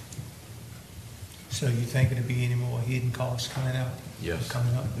 So you think there'll be any more hidden costs coming out? Yes.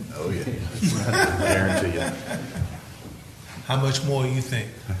 Coming up? Oh, yeah. I guarantee you. How much more you think?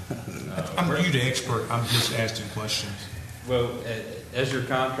 You're the expert. I'm just asking questions. Well, as your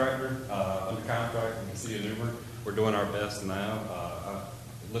contractor, under contract in the city of Newbern, we're doing our best now,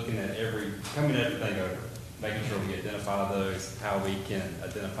 looking at coming everything over, making sure we identify those, how we can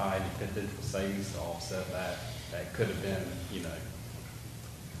identify any potential savings to offset that could have been,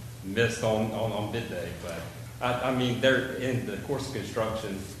 missed on bid day. But I mean, they're in the course of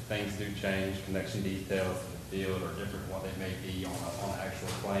construction, things do change, connection details in the field are different from what they may be on an actual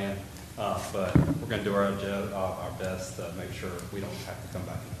plan. But we're going to do our best to make sure we don't have to come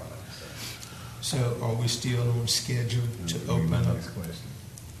back in front of it. So are we still on schedule to open up?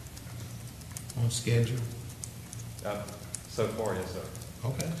 On schedule? So far, yes, sir.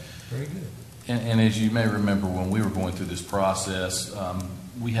 Okay, very good. And as you may remember, when we were going through this process,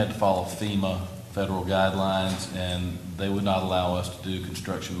 we had to follow FEMA federal guidelines, and they would not allow us to do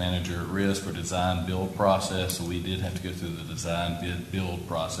construction manager at risk or design build process. So we did have to go through the design bid build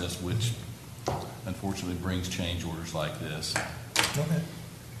process, which unfortunately brings change orders like this. Okay.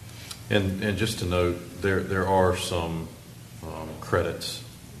 And just to note, there are some credits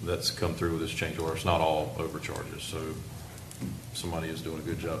that's come through with this change order. It's not all overcharges, so somebody is doing a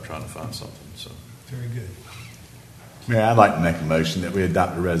good job trying to find something. So very good. Mayor, I'd like to make a motion that we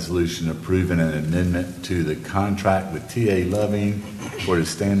adopt a resolution approving an amendment to the contract with T.A. Loving for the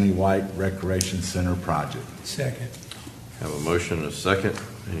Stanley White Recreation Center project. Second. Have a motion and a second.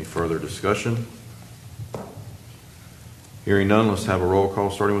 Any further discussion? Hearing none, let's have a roll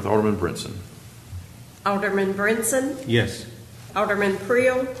call starting with Alderman Brinson. Alderman Brinson, Yes. Alderman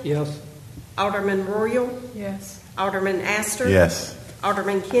Creel, Yes. Alderman Royal, Yes. Alderman Aster. Yes.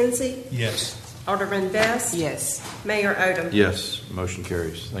 Alderman Kinsey, Yes. Alderman Best. Yes. Mayor Odham. Yes, motion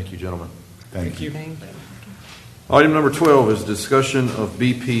carries. Thank you, gentlemen. Thank you. Thank you. Item number 12 is discussion of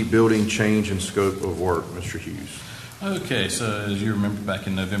BP building change and scope of work. Mr. Hughes. Okay, so as you remember, back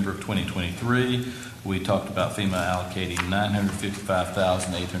in November of 2023, we talked about FEMA allocating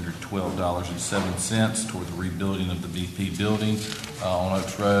 $955,812.07 toward the rebuilding of the BP building on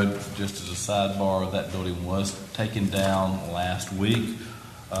Oaks Road. Just as a sidebar, that building was taken down last week.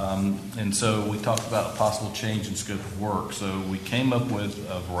 And so we talked about a possible change in scope of work. So we came up with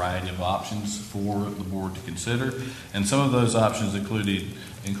a variety of options for the board to consider. And some of those options included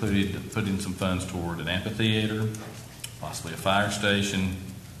putting some funds toward an amphitheater, possibly a fire station,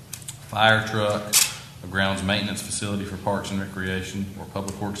 fire truck, a grounds maintenance facility for parks and recreation, or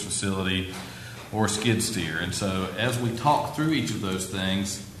public works facility, or a skid steer. And so as we talk through each of those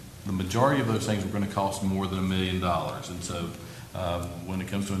things, the majority of those things were going to cost more than $1 million. And so when it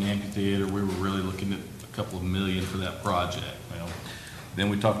comes to an amphitheater, we were really looking at a couple of million for that project. Well, then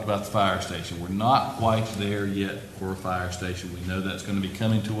we talked about the fire station. We're not quite there yet for a fire station. We know that's going to be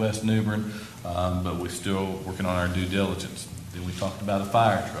coming to West New Bern, but we're still working on our due diligence. Then we talked about a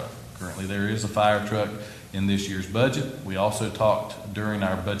fire truck. Currently, there is a fire truck in this year's budget. We also talked during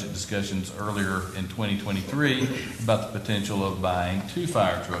our budget discussions earlier in 2023 about the potential of buying 2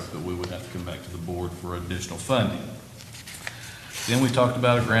 fire trucks, but we would have to come back to the board for additional funding. Then we talked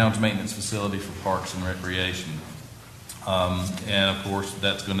about a grounds maintenance facility for parks and recreation. And of course,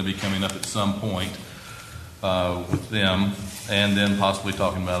 that's going to be coming up at some point with them. And then possibly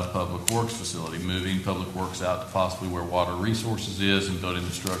talking about a public works facility, moving public works out to possibly where water resources is and building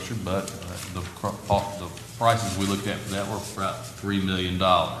the structure. But the prices we looked at for that were about $3 million.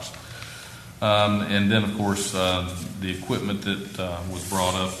 And then, of course, the equipment that was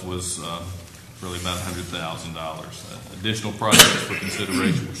brought up was really about $100,000. Additional projects for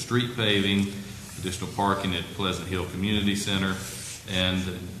consideration were street paving, additional parking at Pleasant Hill Community Center, and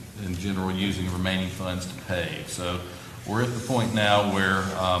in general using remaining funds to pave. So we're at the point now where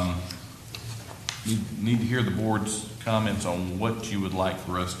you need to hear the board's comments on what you would like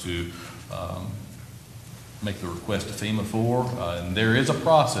for us to make the request to FEMA for. And there is a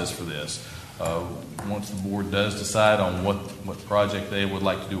process for this. Once the board does decide on what project they would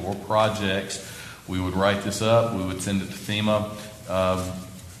like to do or projects, we would write this up, we would send it to FEMA.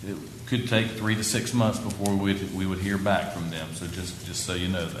 It could take 3 to 6 months before we would hear back from them. So just so you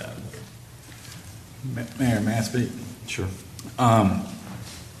know that. Mayor, may I speak? Sure.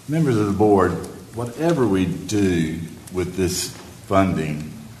 Members of the board, whatever we do with this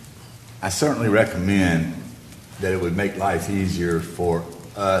funding, I certainly recommend that it would make life easier for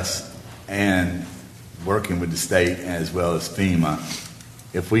us and working with the state as well as FEMA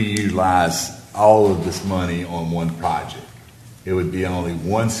if we utilize all of this money on one project. It would be only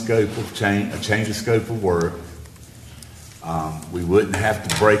one scope of change, a change of scope of work. We wouldn't have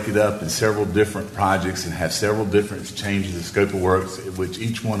to break it up in several different projects and have several different changes of scope of work, which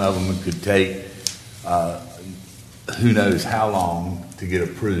each one of them could take who knows how long to get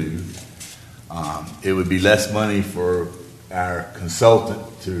approved. It would be less money for our consultant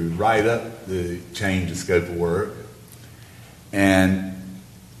to write up the change of scope of work. And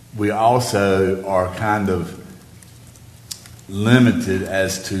we also are kind of limited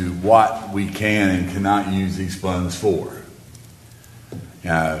as to what we can and cannot use these funds for.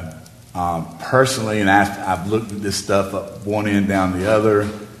 Personally, and I've looked at this stuff up one end down the other,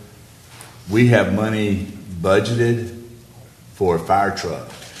 we have money budgeted for a fire truck.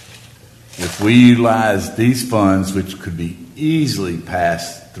 If we utilize these funds, which could be easily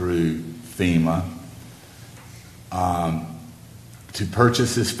passed through FEMA, to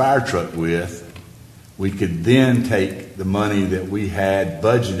purchase this fire truck with, we could then take the money that we had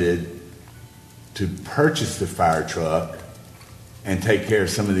budgeted to purchase the fire truck and take care of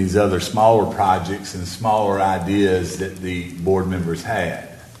some of these other smaller projects and smaller ideas that the board members had.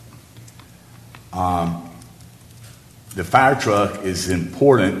 The fire truck is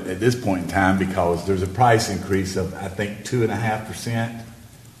important at this point in time because there's a price increase of, I think, 2.5%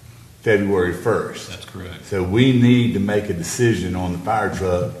 February 1st. That's correct. So we need to make a decision on the fire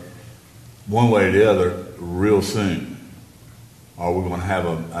truck one way or the other real soon, or we're going to have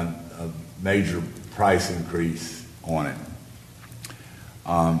a major price increase on it.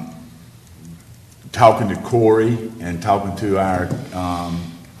 Talking to Corey and talking to our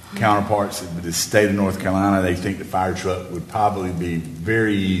counterparts in the state of North Carolina, they think the fire truck would probably be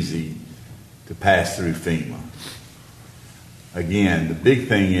very easy to pass through FEMA. Again, the big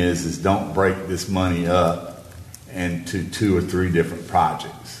thing is don't break this money up into 2 or 3 different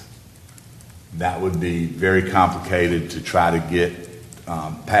projects. That would be very complicated to try to get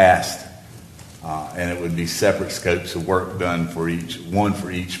passed, and it would be separate scopes of work done for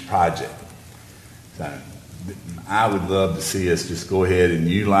each project. So I would love to see us just go ahead and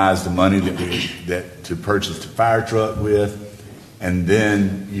utilize the money that to purchase the fire truck with, and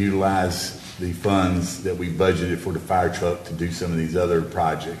then utilize the funds that we budgeted for the fire truck to do some of these other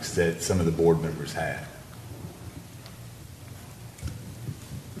projects that some of the board members have.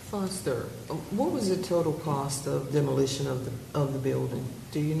 Foster, what was the total cost of demolition of the building?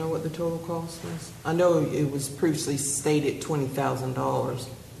 Do you know what the total cost was? I know it was previously stated $20,000.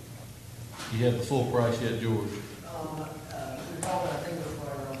 You have the full price yet, George? I think it was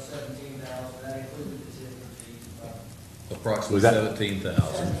right around $17,000. That included the tip and fees. Approximately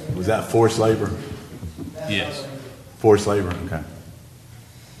 $17,000. Was that forced labor? Yes. Forced labor, okay.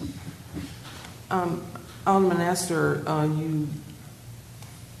 Alderman Aster, you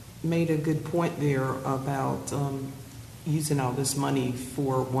made a good point there about using all this money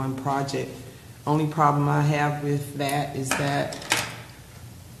for one project. Only problem I have with that is that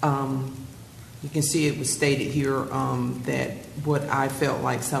you can see it was stated here that what I felt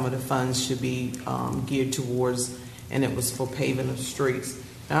like some of the funds should be geared towards, and it was for paving of streets.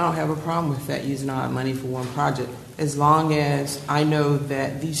 And I don't have a problem with that, using all that money for one project, as long as I know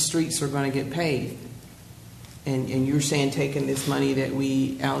that these streets are going to get paved. And you're saying taking this money that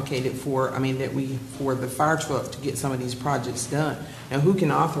we allocated for the fire truck to get some of these projects done. Now, who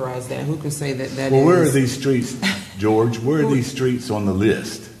can authorize that? Who can say that is? Well, where are these streets, George? Where are these streets on the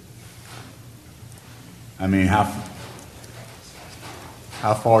list? I mean, how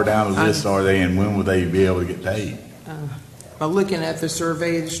far down the list are they, and when will they be able to get paid? By looking at the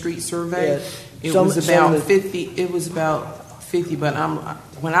survey, the street survey, Yeah. it was about 50. It was about 50, but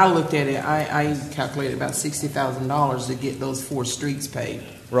when I looked at it, I calculated about $60,000 to get those 4 streets paved.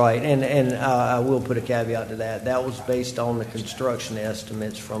 Right, and I will put a caveat to that. That was based on the construction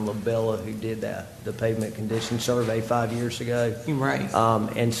estimates from Labella, who did the pavement condition survey 5 years ago. Right.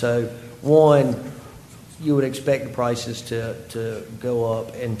 And so, one, you would expect the prices to go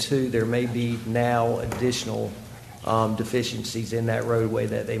up, and 2, there may be now additional deficiencies in that roadway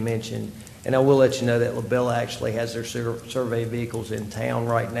that they mentioned. And I will let you know that Labella actually has their survey vehicles in town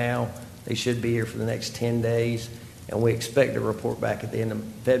right now. They should be here for the next 10 days, and we expect to report back at the end of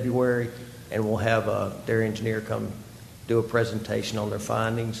February, and we'll have their engineer come do a presentation on their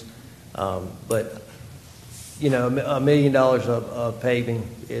findings. But, $1 million of paving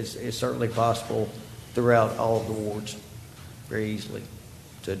is certainly possible throughout all of the wards very easily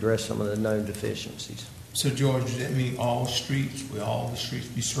to address some of the known deficiencies. So, George, does that mean all streets, will all the streets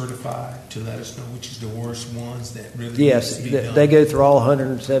be certified to let us know which is the worst ones that really Yes, needs to be done? they go through all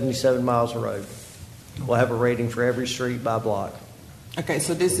 177 miles of road. We'll have a rating for every street by block. Okay,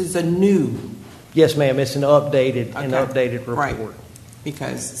 so this is a new. Yes, ma'am. It's an updated report. Right.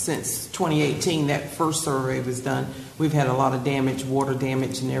 Because since 2018, that first survey was done, we've had a lot of damage, water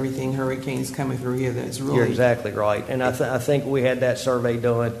damage and everything, hurricanes coming through here. That's really. You're exactly right. And I think we had that survey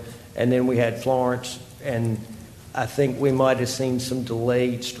done, and then we had Florence, and I think we might have seen some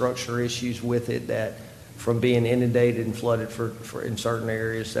delayed structure issues with it that from being inundated and flooded for in certain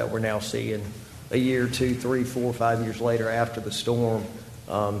areas that we're now seeing a year, 2, 3, 4, 5 years later after the storm.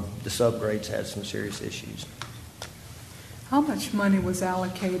 The subgrades had some serious issues. How much money was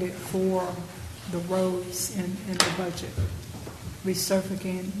allocated for the roads in the budget?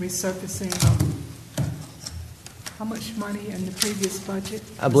 Resurfacing. How much money in the previous budget?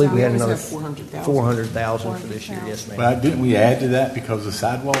 I believe we had another $400,000 for this year. Yes, ma'am. But didn't we add to that because of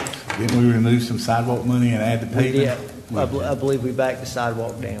sidewalks? Didn't we remove some sidewalk money and add the pavement? Yeah, I believe we backed the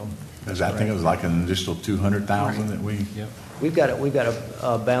sidewalk down. Because I think it was like an additional $200,000 that we. Yep. We've got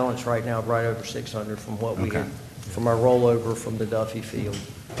a balance right now of right over 600 from what we had from our rollover from the Duffy Field.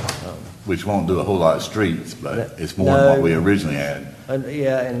 Which won't do a whole lot of streets, but it's more than what we originally had.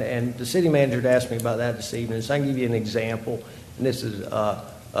 And the city manager had asked me about that this evening. So I can give you an example, and this is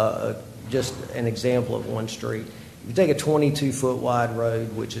just an example of one street. If you take a 22-foot wide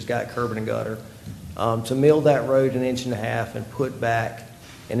road, which has got curb and gutter, to mill that road 1.5 inches and put back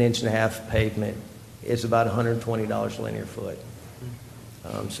 1.5 inches of pavement is about $120 a linear foot.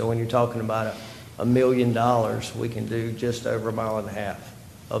 So when you're talking about $1 million, we can do just over 1.5 miles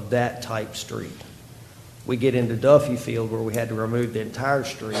of that type street. we get into Duffy Field where we had to remove the entire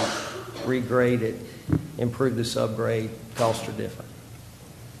street, regrade it, improve the subgrade, costs are different.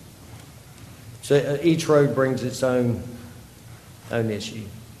 So each road brings its own issue.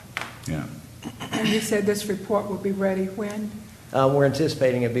 Yeah. And you said this report will be ready when? We're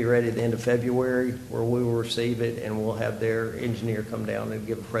anticipating it'll be ready at the end of February, where we will receive it, and we'll have their engineer come down and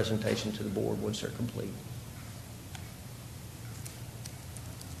give a presentation to the board once they're complete.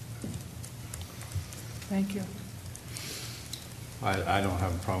 Thank you. I don't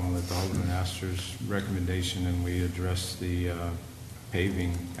have a problem with Alderman Aster's recommendation, and we address the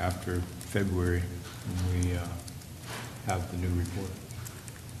paving after February when we have the new report.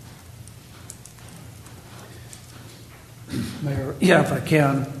 Mayor, yeah, if I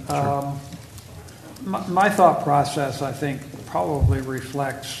can. Sure. My thought process, I think, probably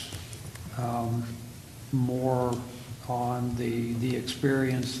reflects more on the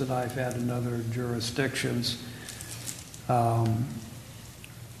experience that I've had in other jurisdictions,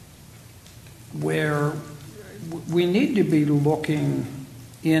 where we need to be looking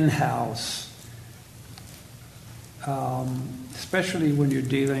in-house, especially when you're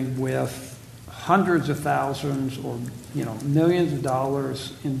dealing with hundreds of thousands or millions of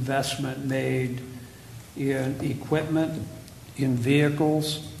dollars investment made in equipment, in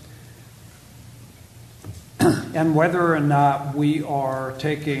vehicles, and whether or not we are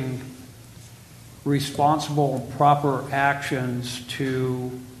taking responsible and proper actions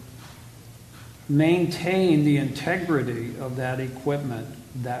to maintain the integrity of that equipment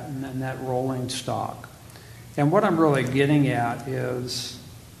and that rolling stock. And what I'm really getting at is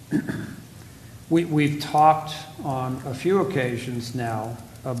we've talked on a few occasions now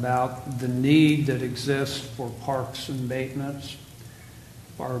about the need that exists for parks and maintenance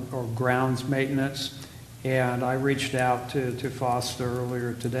or grounds maintenance. And I reached out to Foster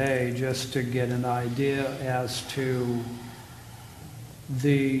earlier today just to get an idea as to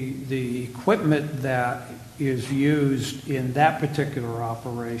the equipment that is used in that particular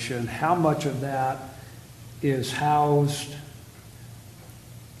operation, how much of that is housed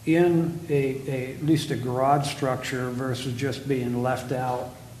in at least a garage structure versus just being left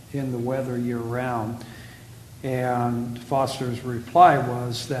out in the weather year-round. And Foster's reply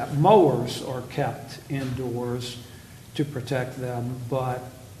was that mowers are kept indoors to protect them, but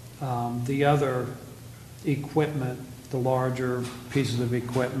the other equipment, the larger pieces of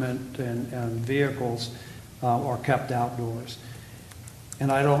equipment and vehicles are kept outdoors.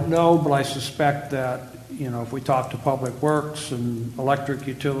 And I don't know, but I suspect that if we talk to Public Works and electric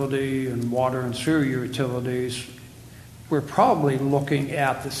utility and water and sewer utilities, we're probably looking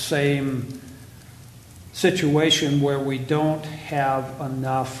at the same situation where we don't have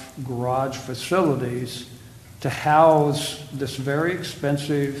enough garage facilities to house this very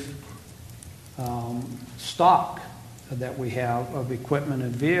expensive stock that we have of equipment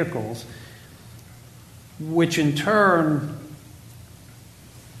and vehicles, which in turn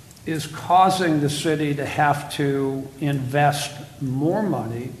is causing the city to have to invest more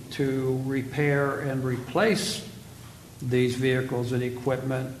money to repair and replace these vehicles and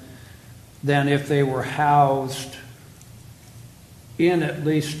equipment than if they were housed in at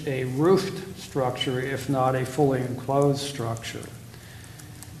least a roofed structure, if not a fully enclosed structure.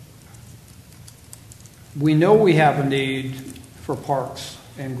 We know we have a need for parks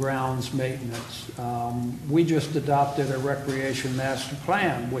and grounds maintenance. We just adopted a recreation master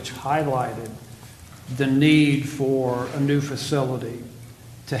plan which highlighted the need for a new facility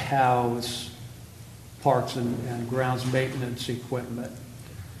to house parks and grounds maintenance equipment.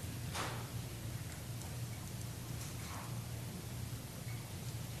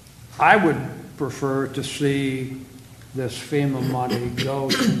 I would prefer to see this FEMA money go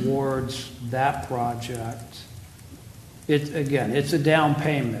towards that project. Again, it's a down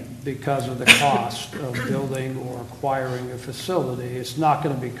payment because of the cost of building or acquiring a facility. It's not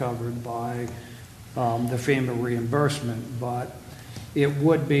going to be covered by the FEMA reimbursement, but it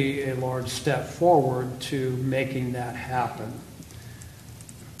would be a large step forward to making that happen.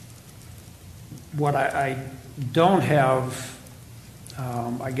 What I don't have,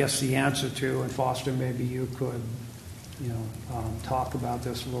 I guess, the answer to, and Foster, maybe you could, talk about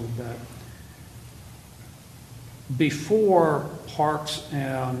this a little bit. Before parks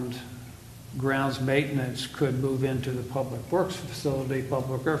and grounds maintenance could move into the public works facility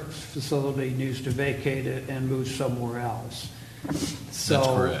needs to vacate it and move somewhere else.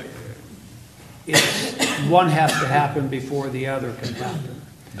 So that's correct. One has to happen before the other can happen.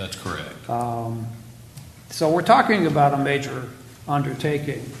 That's correct. So we're talking about a major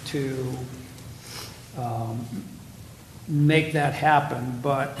undertaking to make that happen.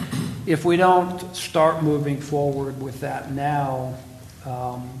 But if we don't start moving forward with that now,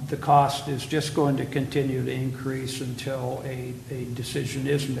 the cost is just going to continue to increase until a decision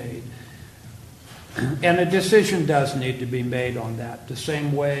is made. And a decision does need to be made on that. The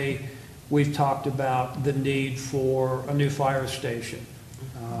same way we've talked about the need for a new fire station,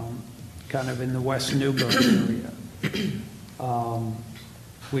 kind of in the West Newburgh area.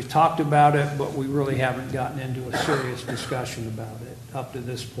 We've talked about it, but we really haven't gotten into a serious discussion about it up to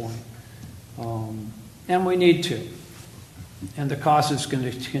this point. And we need to. And the cost is going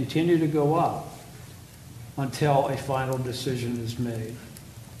to continue to go up until a final decision is made.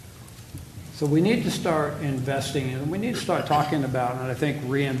 So we need to start investing, and we need to start talking about, and I think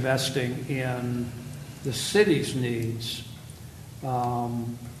reinvesting in the city's needs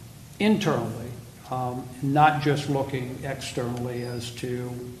internally, not just looking externally as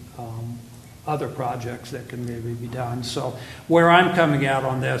to other projects that can maybe be done. So where I'm coming out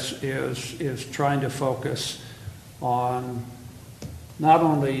on this is trying to focus on not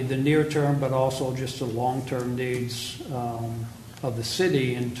only the near term, but also just the long-term needs of the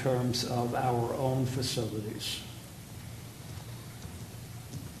city in terms of our own facilities.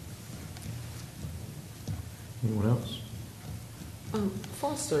 Anyone else?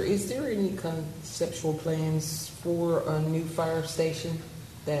 Foster, is there any conceptual plans for a new fire station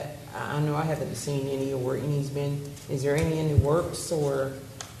that I know I haven't seen any, or any's been? Is there any in the works, or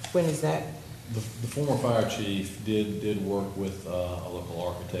when is that? The former fire chief did work with a local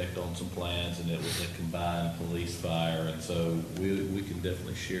architect on some plans, and it was a combined police fire, and so we can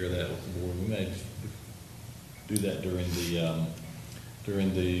definitely share that with the board. We may just do that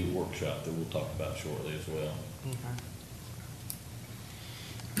during the workshop that we'll talk about shortly as well. Okay.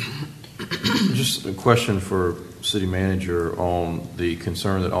 Just a question for city manager on the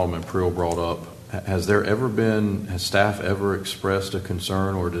concern that Alderman Prill brought up. Has staff ever expressed a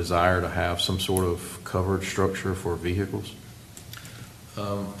concern or desire to have some sort of covered structure for vehicles?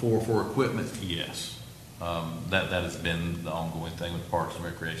 For equipment, yes. That has been the ongoing thing with Parks and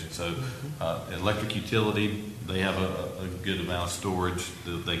Recreation. So electric utility, they have a good amount of storage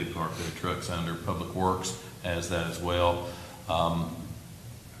that they can park their trucks under. Public Works has that as well.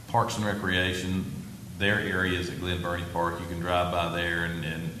 Parks and Recreation, their area is at Glen Burnie Park. You can drive by there, and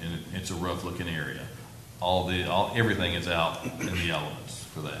it's a rough looking area. Everything is out in the elements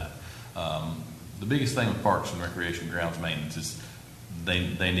for that. The biggest thing with Parks and Recreation grounds maintenance is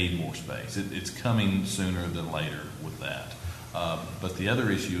they need more space. It's coming sooner than later with that. But the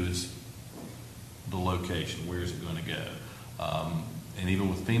other issue is the location. Where is it going to go? And even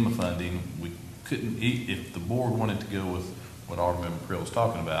with FEMA funding, we couldn't, if the board wanted to go with what Alderman Prill was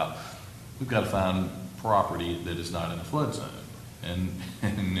talking about, we've got to find property that is not in a flood zone. And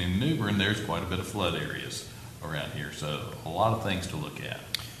in New Bern, there's quite a bit of flood areas around here. So a lot of things to look at.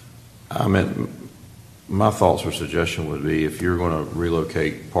 I mean, my thoughts or suggestion would be if you're going to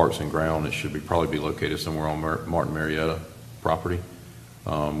relocate Parks and Ground, it should probably be located somewhere on Martin Marietta property,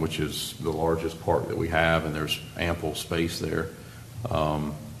 which is the largest park that we have, and there's ample space there.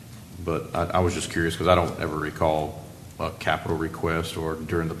 But I was just curious because I don't ever recall a capital request or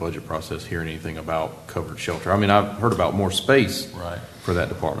during the budget process hearing anything about covered shelter. I mean, I've heard about more space for that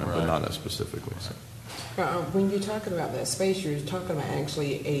department, but not that specifically. So. When you're talking about that space, you're talking about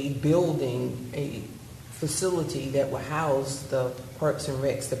actually a building, a facility that will house the Parks and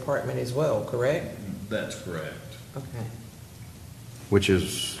Recs department as well, correct? That's correct. Okay. Which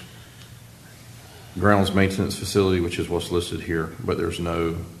is grounds maintenance facility, which is what's listed here, but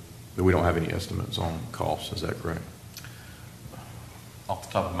we don't have any estimates on costs. Is that correct? Off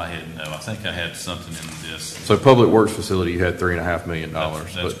the top of my head, no. I think I had something in this. So Public Works facility, you had $3.5 million.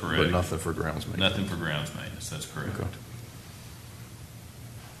 That's correct. But nothing for grounds maintenance. Nothing for grounds maintenance. That's correct. Okay.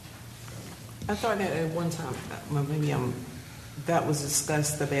 I thought that at one time, well, maybe that was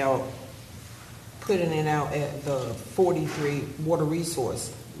discussed about putting it out at the 43 water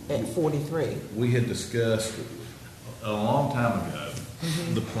resource at 43. We had discussed a long time ago,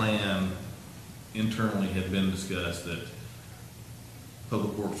 the plan internally had been discussed that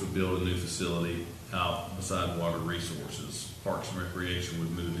Public Works would build a new facility out beside water resources. Parks and Recreation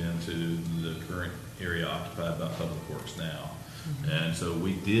would move into the current area occupied by Public Works now. And so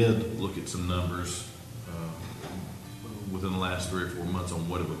we did look at some numbers within the last 3 or 4 months on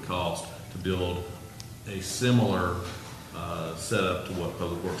what it would cost to build a similar setup to what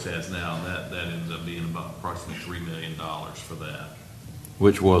Public Works has now, and that ended up being about approximately $3 million for that.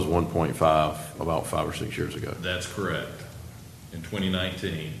 Which was 1.5 about 5 or 6 years ago. That's correct. In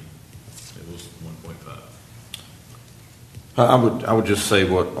 2019, it was 1.5. I would just say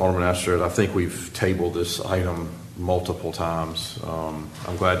what Alderman Aster said. I think we've tabled this item multiple times.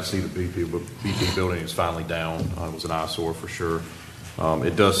 I'm glad to see the BP building is finally down. It was an eyesore for sure.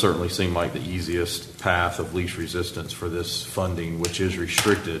 It does certainly seem like the easiest path of least resistance for this funding, which is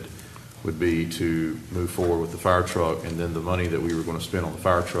restricted, would be to move forward with the fire truck, and then the money that we were going to spend on the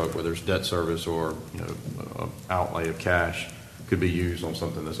fire truck, whether it's debt service or outlay of cash, could be used on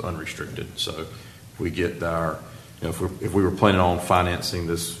something that's unrestricted. So if we get our, if we were planning on financing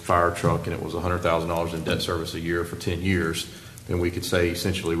this fire truck and it was $100,000 in debt service a year for 10 years, then we could say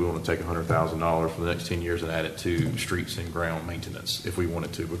essentially we want to take $100,000 for the next 10 years and add it to streets and ground maintenance if we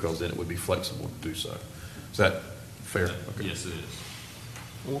wanted to, because then it would be flexible to do so. Is that fair? Okay. Yes, it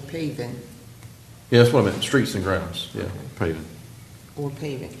is. Or paving. Yeah, that's what I meant, streets and grounds, yeah, paving. Or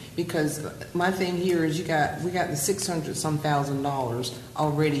paving. Because my thing here is we got the $600-some thousand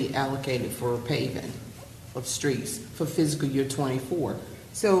already allocated for paving of streets for fiscal year 24.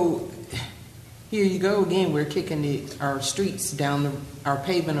 So here you go again, we're kicking our streets down, our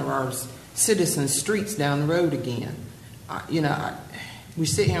paving of our citizens' streets down the road again. We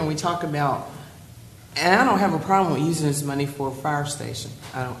sit here and we talk about, and I don't have a problem with using this money for a fire station.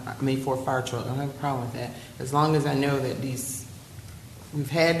 For a fire truck. I don't have a problem with that. As long as I know that we've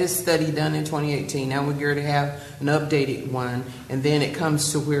had this study done in 2018. Now we're going to have an updated one. And then it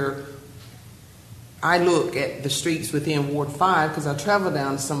comes to where I look at the streets within Ward 5, because I travel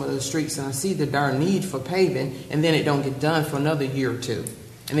down some of those streets and I see the dire need for paving, and then it don't get done for another year or two.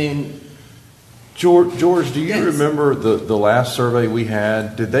 And then George, do you remember the last survey we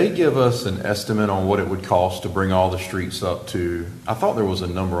had? Did they give us an estimate on what it would cost to bring all the streets up to? I thought there was a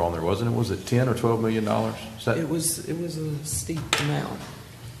number on there, wasn't it? Was it $10 or $12 million? It was a steep amount.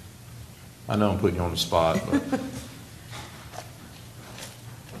 I know I'm putting you on the spot, but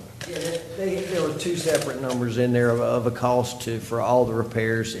yeah, there were two separate numbers in there of a cost for all the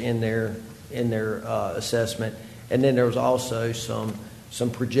repairs in their assessment, and then there was also some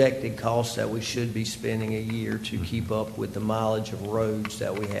projected costs that we should be spending a year to keep up with the mileage of roads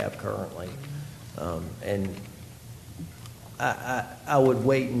that we have currently. And I would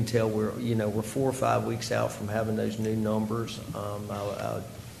wait until we're 4 or 5 weeks out from having those new numbers. I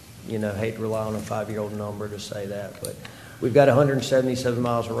hate to rely on a 5-year-old number to say that, but we've got 177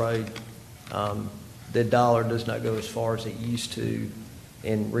 miles of road. The dollar does not go as far as it used to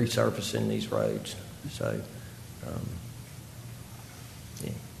in resurfacing these roads. So,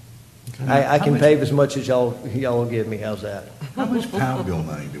 I can pave as much as y'all will give me. How's that? How much power bill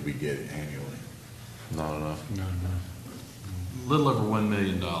money do we get annually? Not enough. A little over $1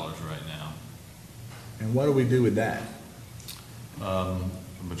 million right now. And what do we do with that? The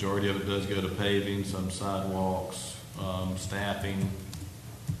majority of it does go to paving, some sidewalks, staffing.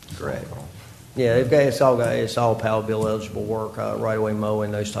 Correct. Yeah, it's all Powell bill eligible work, right away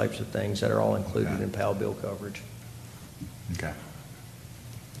mowing, those types of things that are all included in Powell bill coverage. Okay.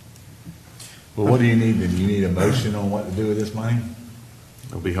 Well, what do you need then? You need a motion on what to do with this money?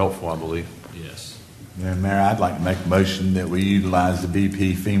 It'll be helpful, I believe. Yes. And Mayor, I'd like to make a motion that we utilize the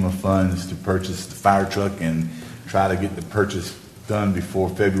BP FEMA funds to purchase the fire truck and try to get the purchase done before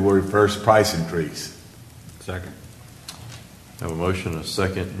February 1st price increase. Second. I have a motion and a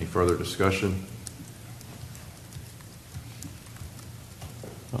second. Any further discussion?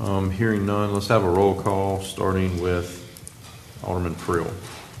 Hearing none, let's have a roll call starting with Alderman Prill.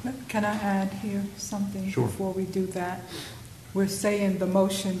 Can I add here something Sure. before we do that? We're saying the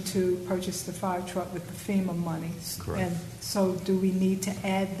motion to purchase the fire truck with the FEMA monies. Correct. And so do we need to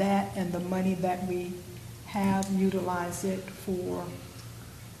add that and the money that we have, utilize it for?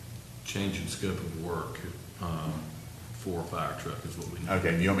 Change in scope of work for a fire truck is what we need.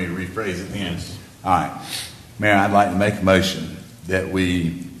 Okay, you want me to rephrase it then? Yes. All right. Mayor, I'd like to make a motion that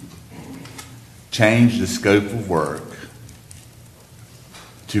we change the scope of work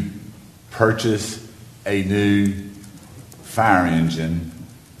to purchase a new fire engine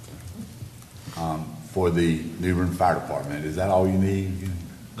for the New Bern Fire Department. Is that all you need?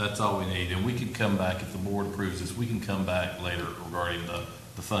 That's all we need. And we can come back, if the board approves this, we can come back later regarding the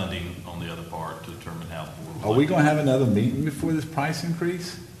funding on the other part to determine how the board will. Are we going to have another meeting before this price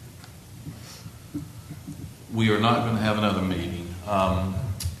increase? We are not going to have another meeting.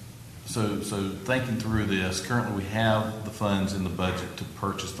 So thinking through this, currently we have the funds in the budget to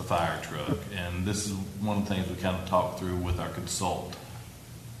purchase the fire truck, and this is one of the things we kind of talked through with our consultant.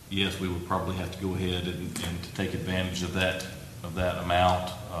 Yes, we would probably have to go ahead and to take advantage of that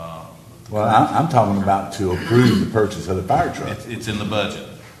amount. Well, I'm talking about to approve the purchase of the fire truck. It's in the budget.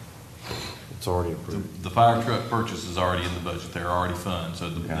 It's already approved. The fire truck purchase is already in the budget. There are already funds, so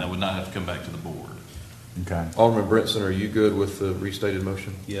that would not have to come back to the board. Okay. Alderman Brinson, are you good with the restated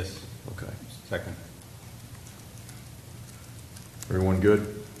motion? Yes. Okay. Second. Everyone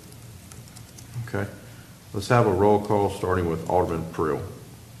good? Okay. Let's have a roll call starting with Alderman Prill.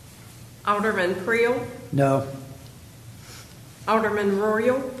 Alderman Prill, No. Alderman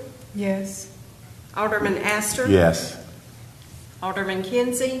Royal, Yes. Alderman Aster. Yes. Alderman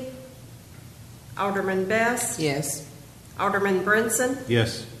Kinsey, Alderman Best. Yes. Alderman Brinson,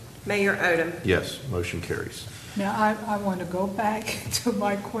 Yes. Mayor Odham. Yes, motion carries. Now, I want to go back to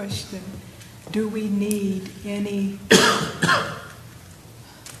my question. Do we need any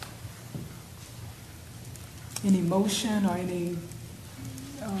motion or any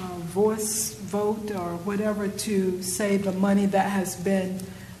voice vote or whatever to say the money that has been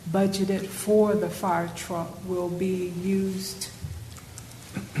budgeted for the fire truck will be used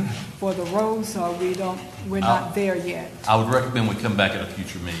for the roads, or we're not there yet? I would recommend we come back at a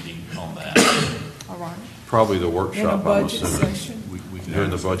future meeting on that. All right. Probably the In a workshop, I'm budget assuming. session? We can During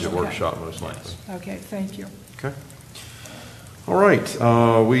the budget Okay. workshop, most likely. Okay, thank you. Okay. All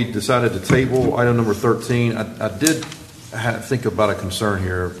right, we decided to table item number 13. I did think about a concern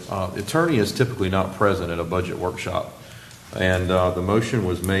here. The attorney is typically not present at a budget workshop. And the motion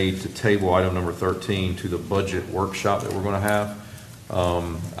was made to table item number 13 to the budget workshop that we're going to have.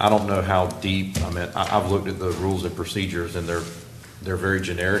 I don't know how deep, I've looked at the rules and procedures, and they're very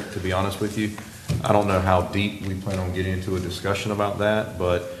generic, to be honest with you. I don't know how deep we plan on getting into a discussion about that,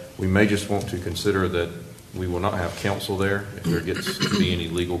 but we may just want to consider that we will not have counsel there if there gets to be any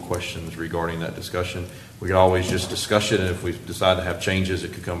legal questions regarding that discussion. We could always just discuss it, and if we decide to have changes,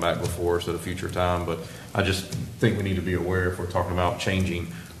 it could come back before us at a future time. But I just think we need to be aware if we're talking about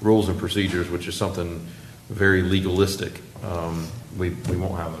changing rules and procedures, which is something very legalistic, we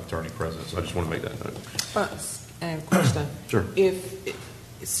won't have an attorney present. So I just want to make that note. And question. Sure.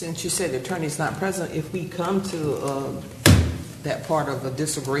 Since you said the attorney's not present, if we come to that part of a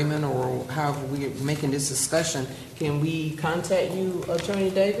disagreement or however we're making this discussion, can we contact you,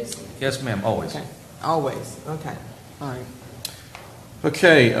 Attorney Davis? Yes, ma'am, always. Okay. Always. Okay. All right.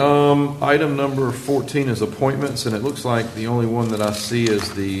 Okay, item number 14 is appointments, and it looks like the only one that I see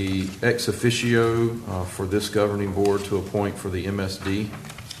is the ex officio for this governing board to appoint for the MSD.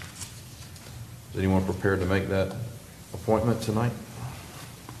 Is anyone prepared to make that appointment tonight?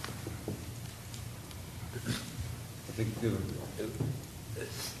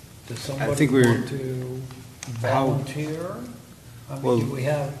 Does I somebody think we're- want to volunteer? Do we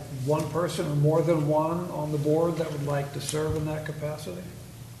have one person or more than one on the board that would like to serve in that capacity?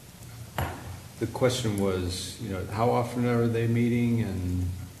 The question was, how often are they meeting, and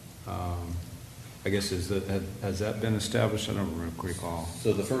I guess has that been established? I don't recall.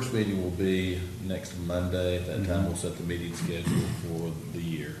 So the first meeting will be next Monday. At that time, we'll set the meeting schedule for the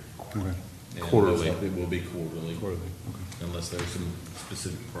year. Okay. And Quarterly. It will be quarterly. Quarterly, okay. Unless there's some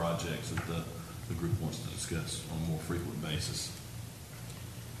specific projects that the group wants to discuss on a more frequent basis.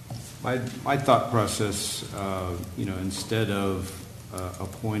 My thought process, instead of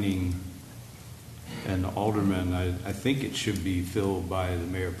appointing an alderman, I think it should be filled by the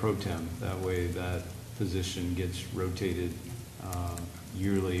mayor pro tem. That way that position gets rotated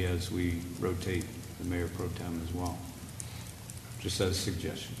yearly as we rotate the mayor pro tem as well. Just as a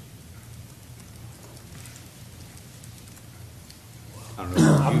suggestion. I don't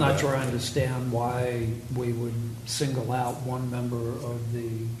know. I'm not sure I understand why we would single out one member of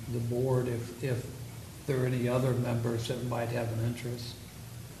the board if there are any other members that might have an interest.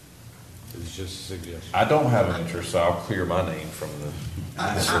 It's just a suggestion. I don't have an interest, so I'll clear my name from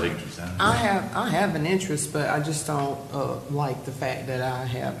the slate. I have an interest, but I just don't like the fact that I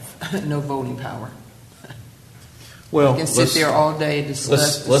have no voting power. Well, I can sit there all day,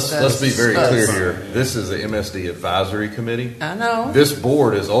 discuss. Let's be very clear discuss. here. This is the MSD Advisory Committee. I know. This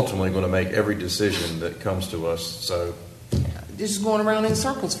board is ultimately going to make every decision that comes to us, so. Just going around in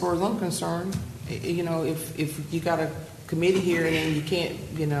circles, as far as I'm concerned. If you got a committee here and then you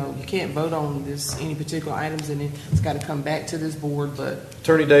can't vote on any particular items, and then it's got to come back to this board. But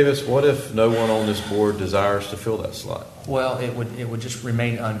Attorney Davis, what if no one on this board desires to fill that slot? Well, it would just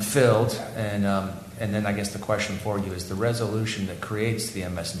remain unfilled, and then I guess the question for you is the resolution that creates the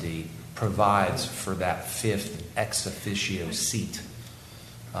MSD provides for that fifth ex officio seat.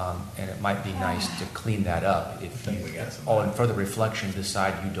 And it might be nice to clean that up if you, on further reflection,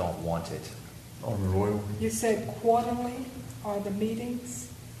 decide you don't want it. On Royal? You said quarterly are the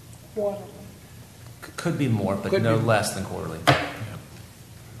meetings? Quarterly. Could be more, but Could no be. less than quarterly.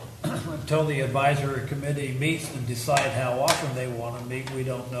 Until the advisory committee meets and decide how often they want to meet, we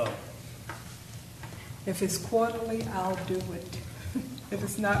don't know. If it's quarterly, I'll do it. If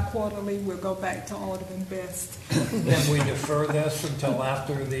it's not quarterly, we'll go back to Alderman Best. Then we defer this until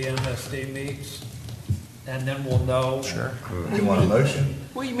after the MSD meets and then we'll know. Sure. You want a motion?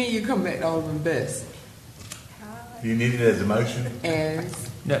 What do you mean you come back to Alderman Best? You need it as a motion? As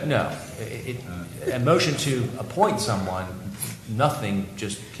No. A motion to appoint someone, nothing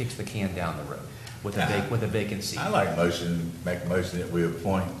just kicks the can down the road with a vacant seat. I like make a motion that we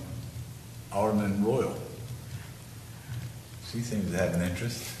appoint Alderman Royal. She seems to have an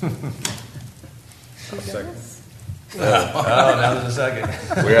interest. Second. Now there's a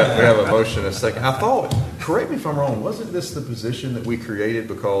second. We have a motion and a second. I thought, correct me if I'm wrong, wasn't this the position that we created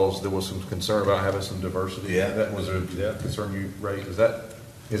because there was some concern about having some diversity? Yeah. That was a concern you raised.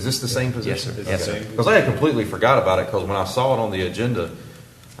 Is this the same position? Yes, sir. Because I had completely forgot about it, because when I saw it on the agenda,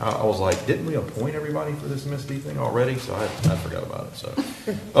 I was like, didn't we appoint everybody for this Miss D thing already? So I forgot about it. So,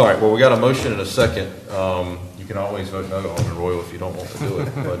 all right, well, we got a motion and a second. You can always vote no to Alderman Royal if you don't want to do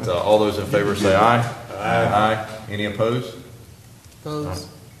it. But all those in favor say aye. Aye. Any opposed? opposed.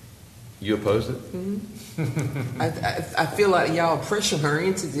 You opposed it? Mm-hmm. I feel like y'all pressure her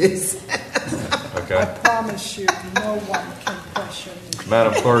into this. Okay. I promise you, no one can pressure me.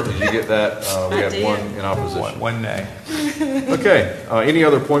 Madam Clerk, did you get that? We I have did. one in opposition. One nay. Okay. Any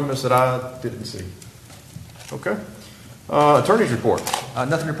other appointments that I didn't see? Okay. Attorney's report.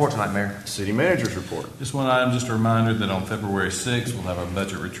 Nothing to report tonight, Mayor. City manager's report. Just one item, just a reminder that on February 6th, we'll have our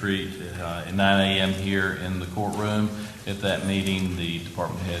budget retreat at 9 a.m. here in the courtroom. At that meeting, the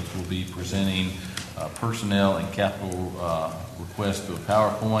department heads will be presenting personnel and capital requests to a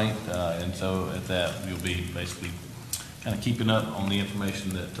PowerPoint. And so at that, you'll be basically kind of keeping up on the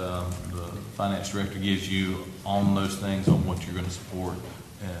information that the finance director gives you on those things, on what you're going to support,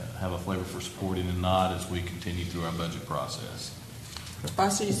 have a flavor for supporting and not as we continue through our budget process. I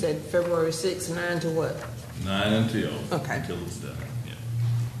see you said February 6th, 9 to what? 9 until Okay. it's done. Yeah.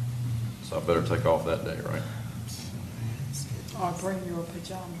 So I better take off that day, right? Or bring your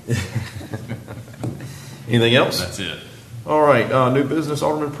pajamas. Anything else? That's it. All right. New business,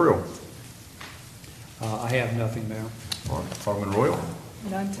 Alderman Prill. I have nothing, Mayor. Alderman Royal.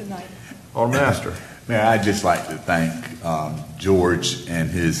 None tonight. Alderman Aster. Mayor, I'd just like to thank George and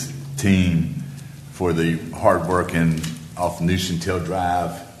his team for the hard work off Newsontail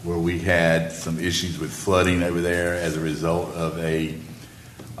Drive, where we had some issues with flooding over there as a result of a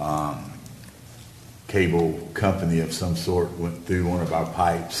cable company of some sort went through one of our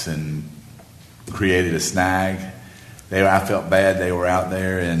pipes and created a snag. I felt bad. They were out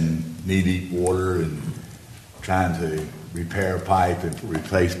there in knee-deep water and trying to repair pipe and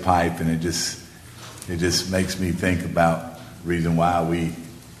replace pipe, and it just makes me think about the reason why we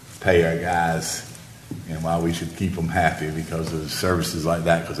pay our guys and why we should keep them happy because of services like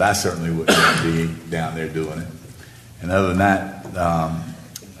that, because I certainly wouldn't want to be down there doing it. And other than that,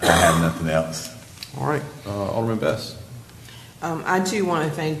 I have nothing else. All right. Alderman Best. I too want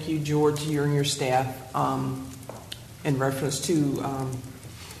to thank you, George, you and your staff, in reference to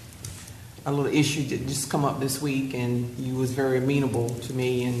a little issue that just come up this week, and you was very amenable to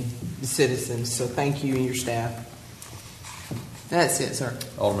me and the citizens. So thank you and your staff. That's it, sir.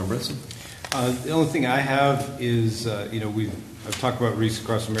 Alderman Brinson. The only thing I have is, I've talked about Reese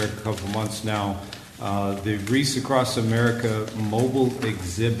Across America a couple of months now. The Reese Across America mobile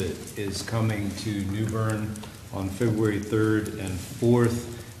exhibit is coming to New Bern on February 3rd and 4th,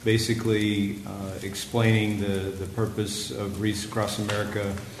 basically explaining the purpose of Reese Across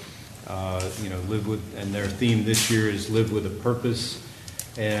America. Live with, and their theme this year is Live with a Purpose.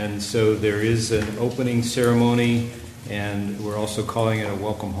 And so there is an opening ceremony, and we're also calling it a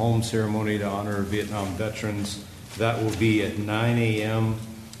welcome home ceremony to honor Vietnam veterans. That will be at 9 a.m.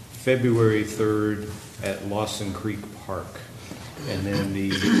 February 3rd at Lawson Creek Park. And then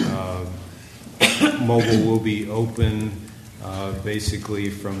the mobile will be open basically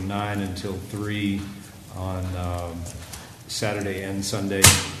from 9 until 3 on Saturday and Sunday.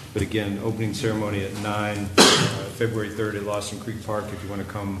 But again, opening ceremony at 9, February 3rd at Lawson Creek Park if you want to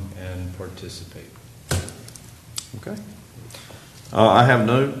come and participate. Okay. I have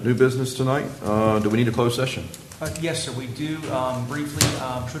no new business tonight. Do we need a closed session? Yes, sir, we do. Briefly,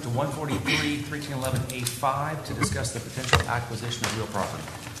 pursuant to 143, 1311A5 to discuss the potential acquisition of real property.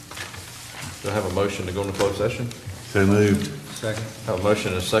 Do I have a motion to go into closed session? So moved. Second. Have a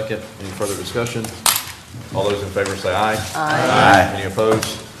motion and a second. Any further discussion? All those in favor say aye. Aye. Any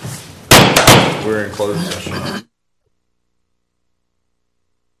opposed? We're in closed session.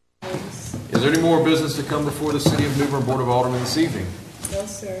 Is there any more business to come before the City of New Bern Board of Aldermen this evening? No,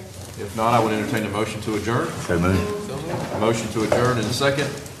 sir. If not, I would entertain a motion to adjourn. So moved. A motion to adjourn in a second.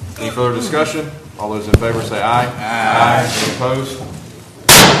 Any further discussion? All those in favor say aye. Aye. Any opposed?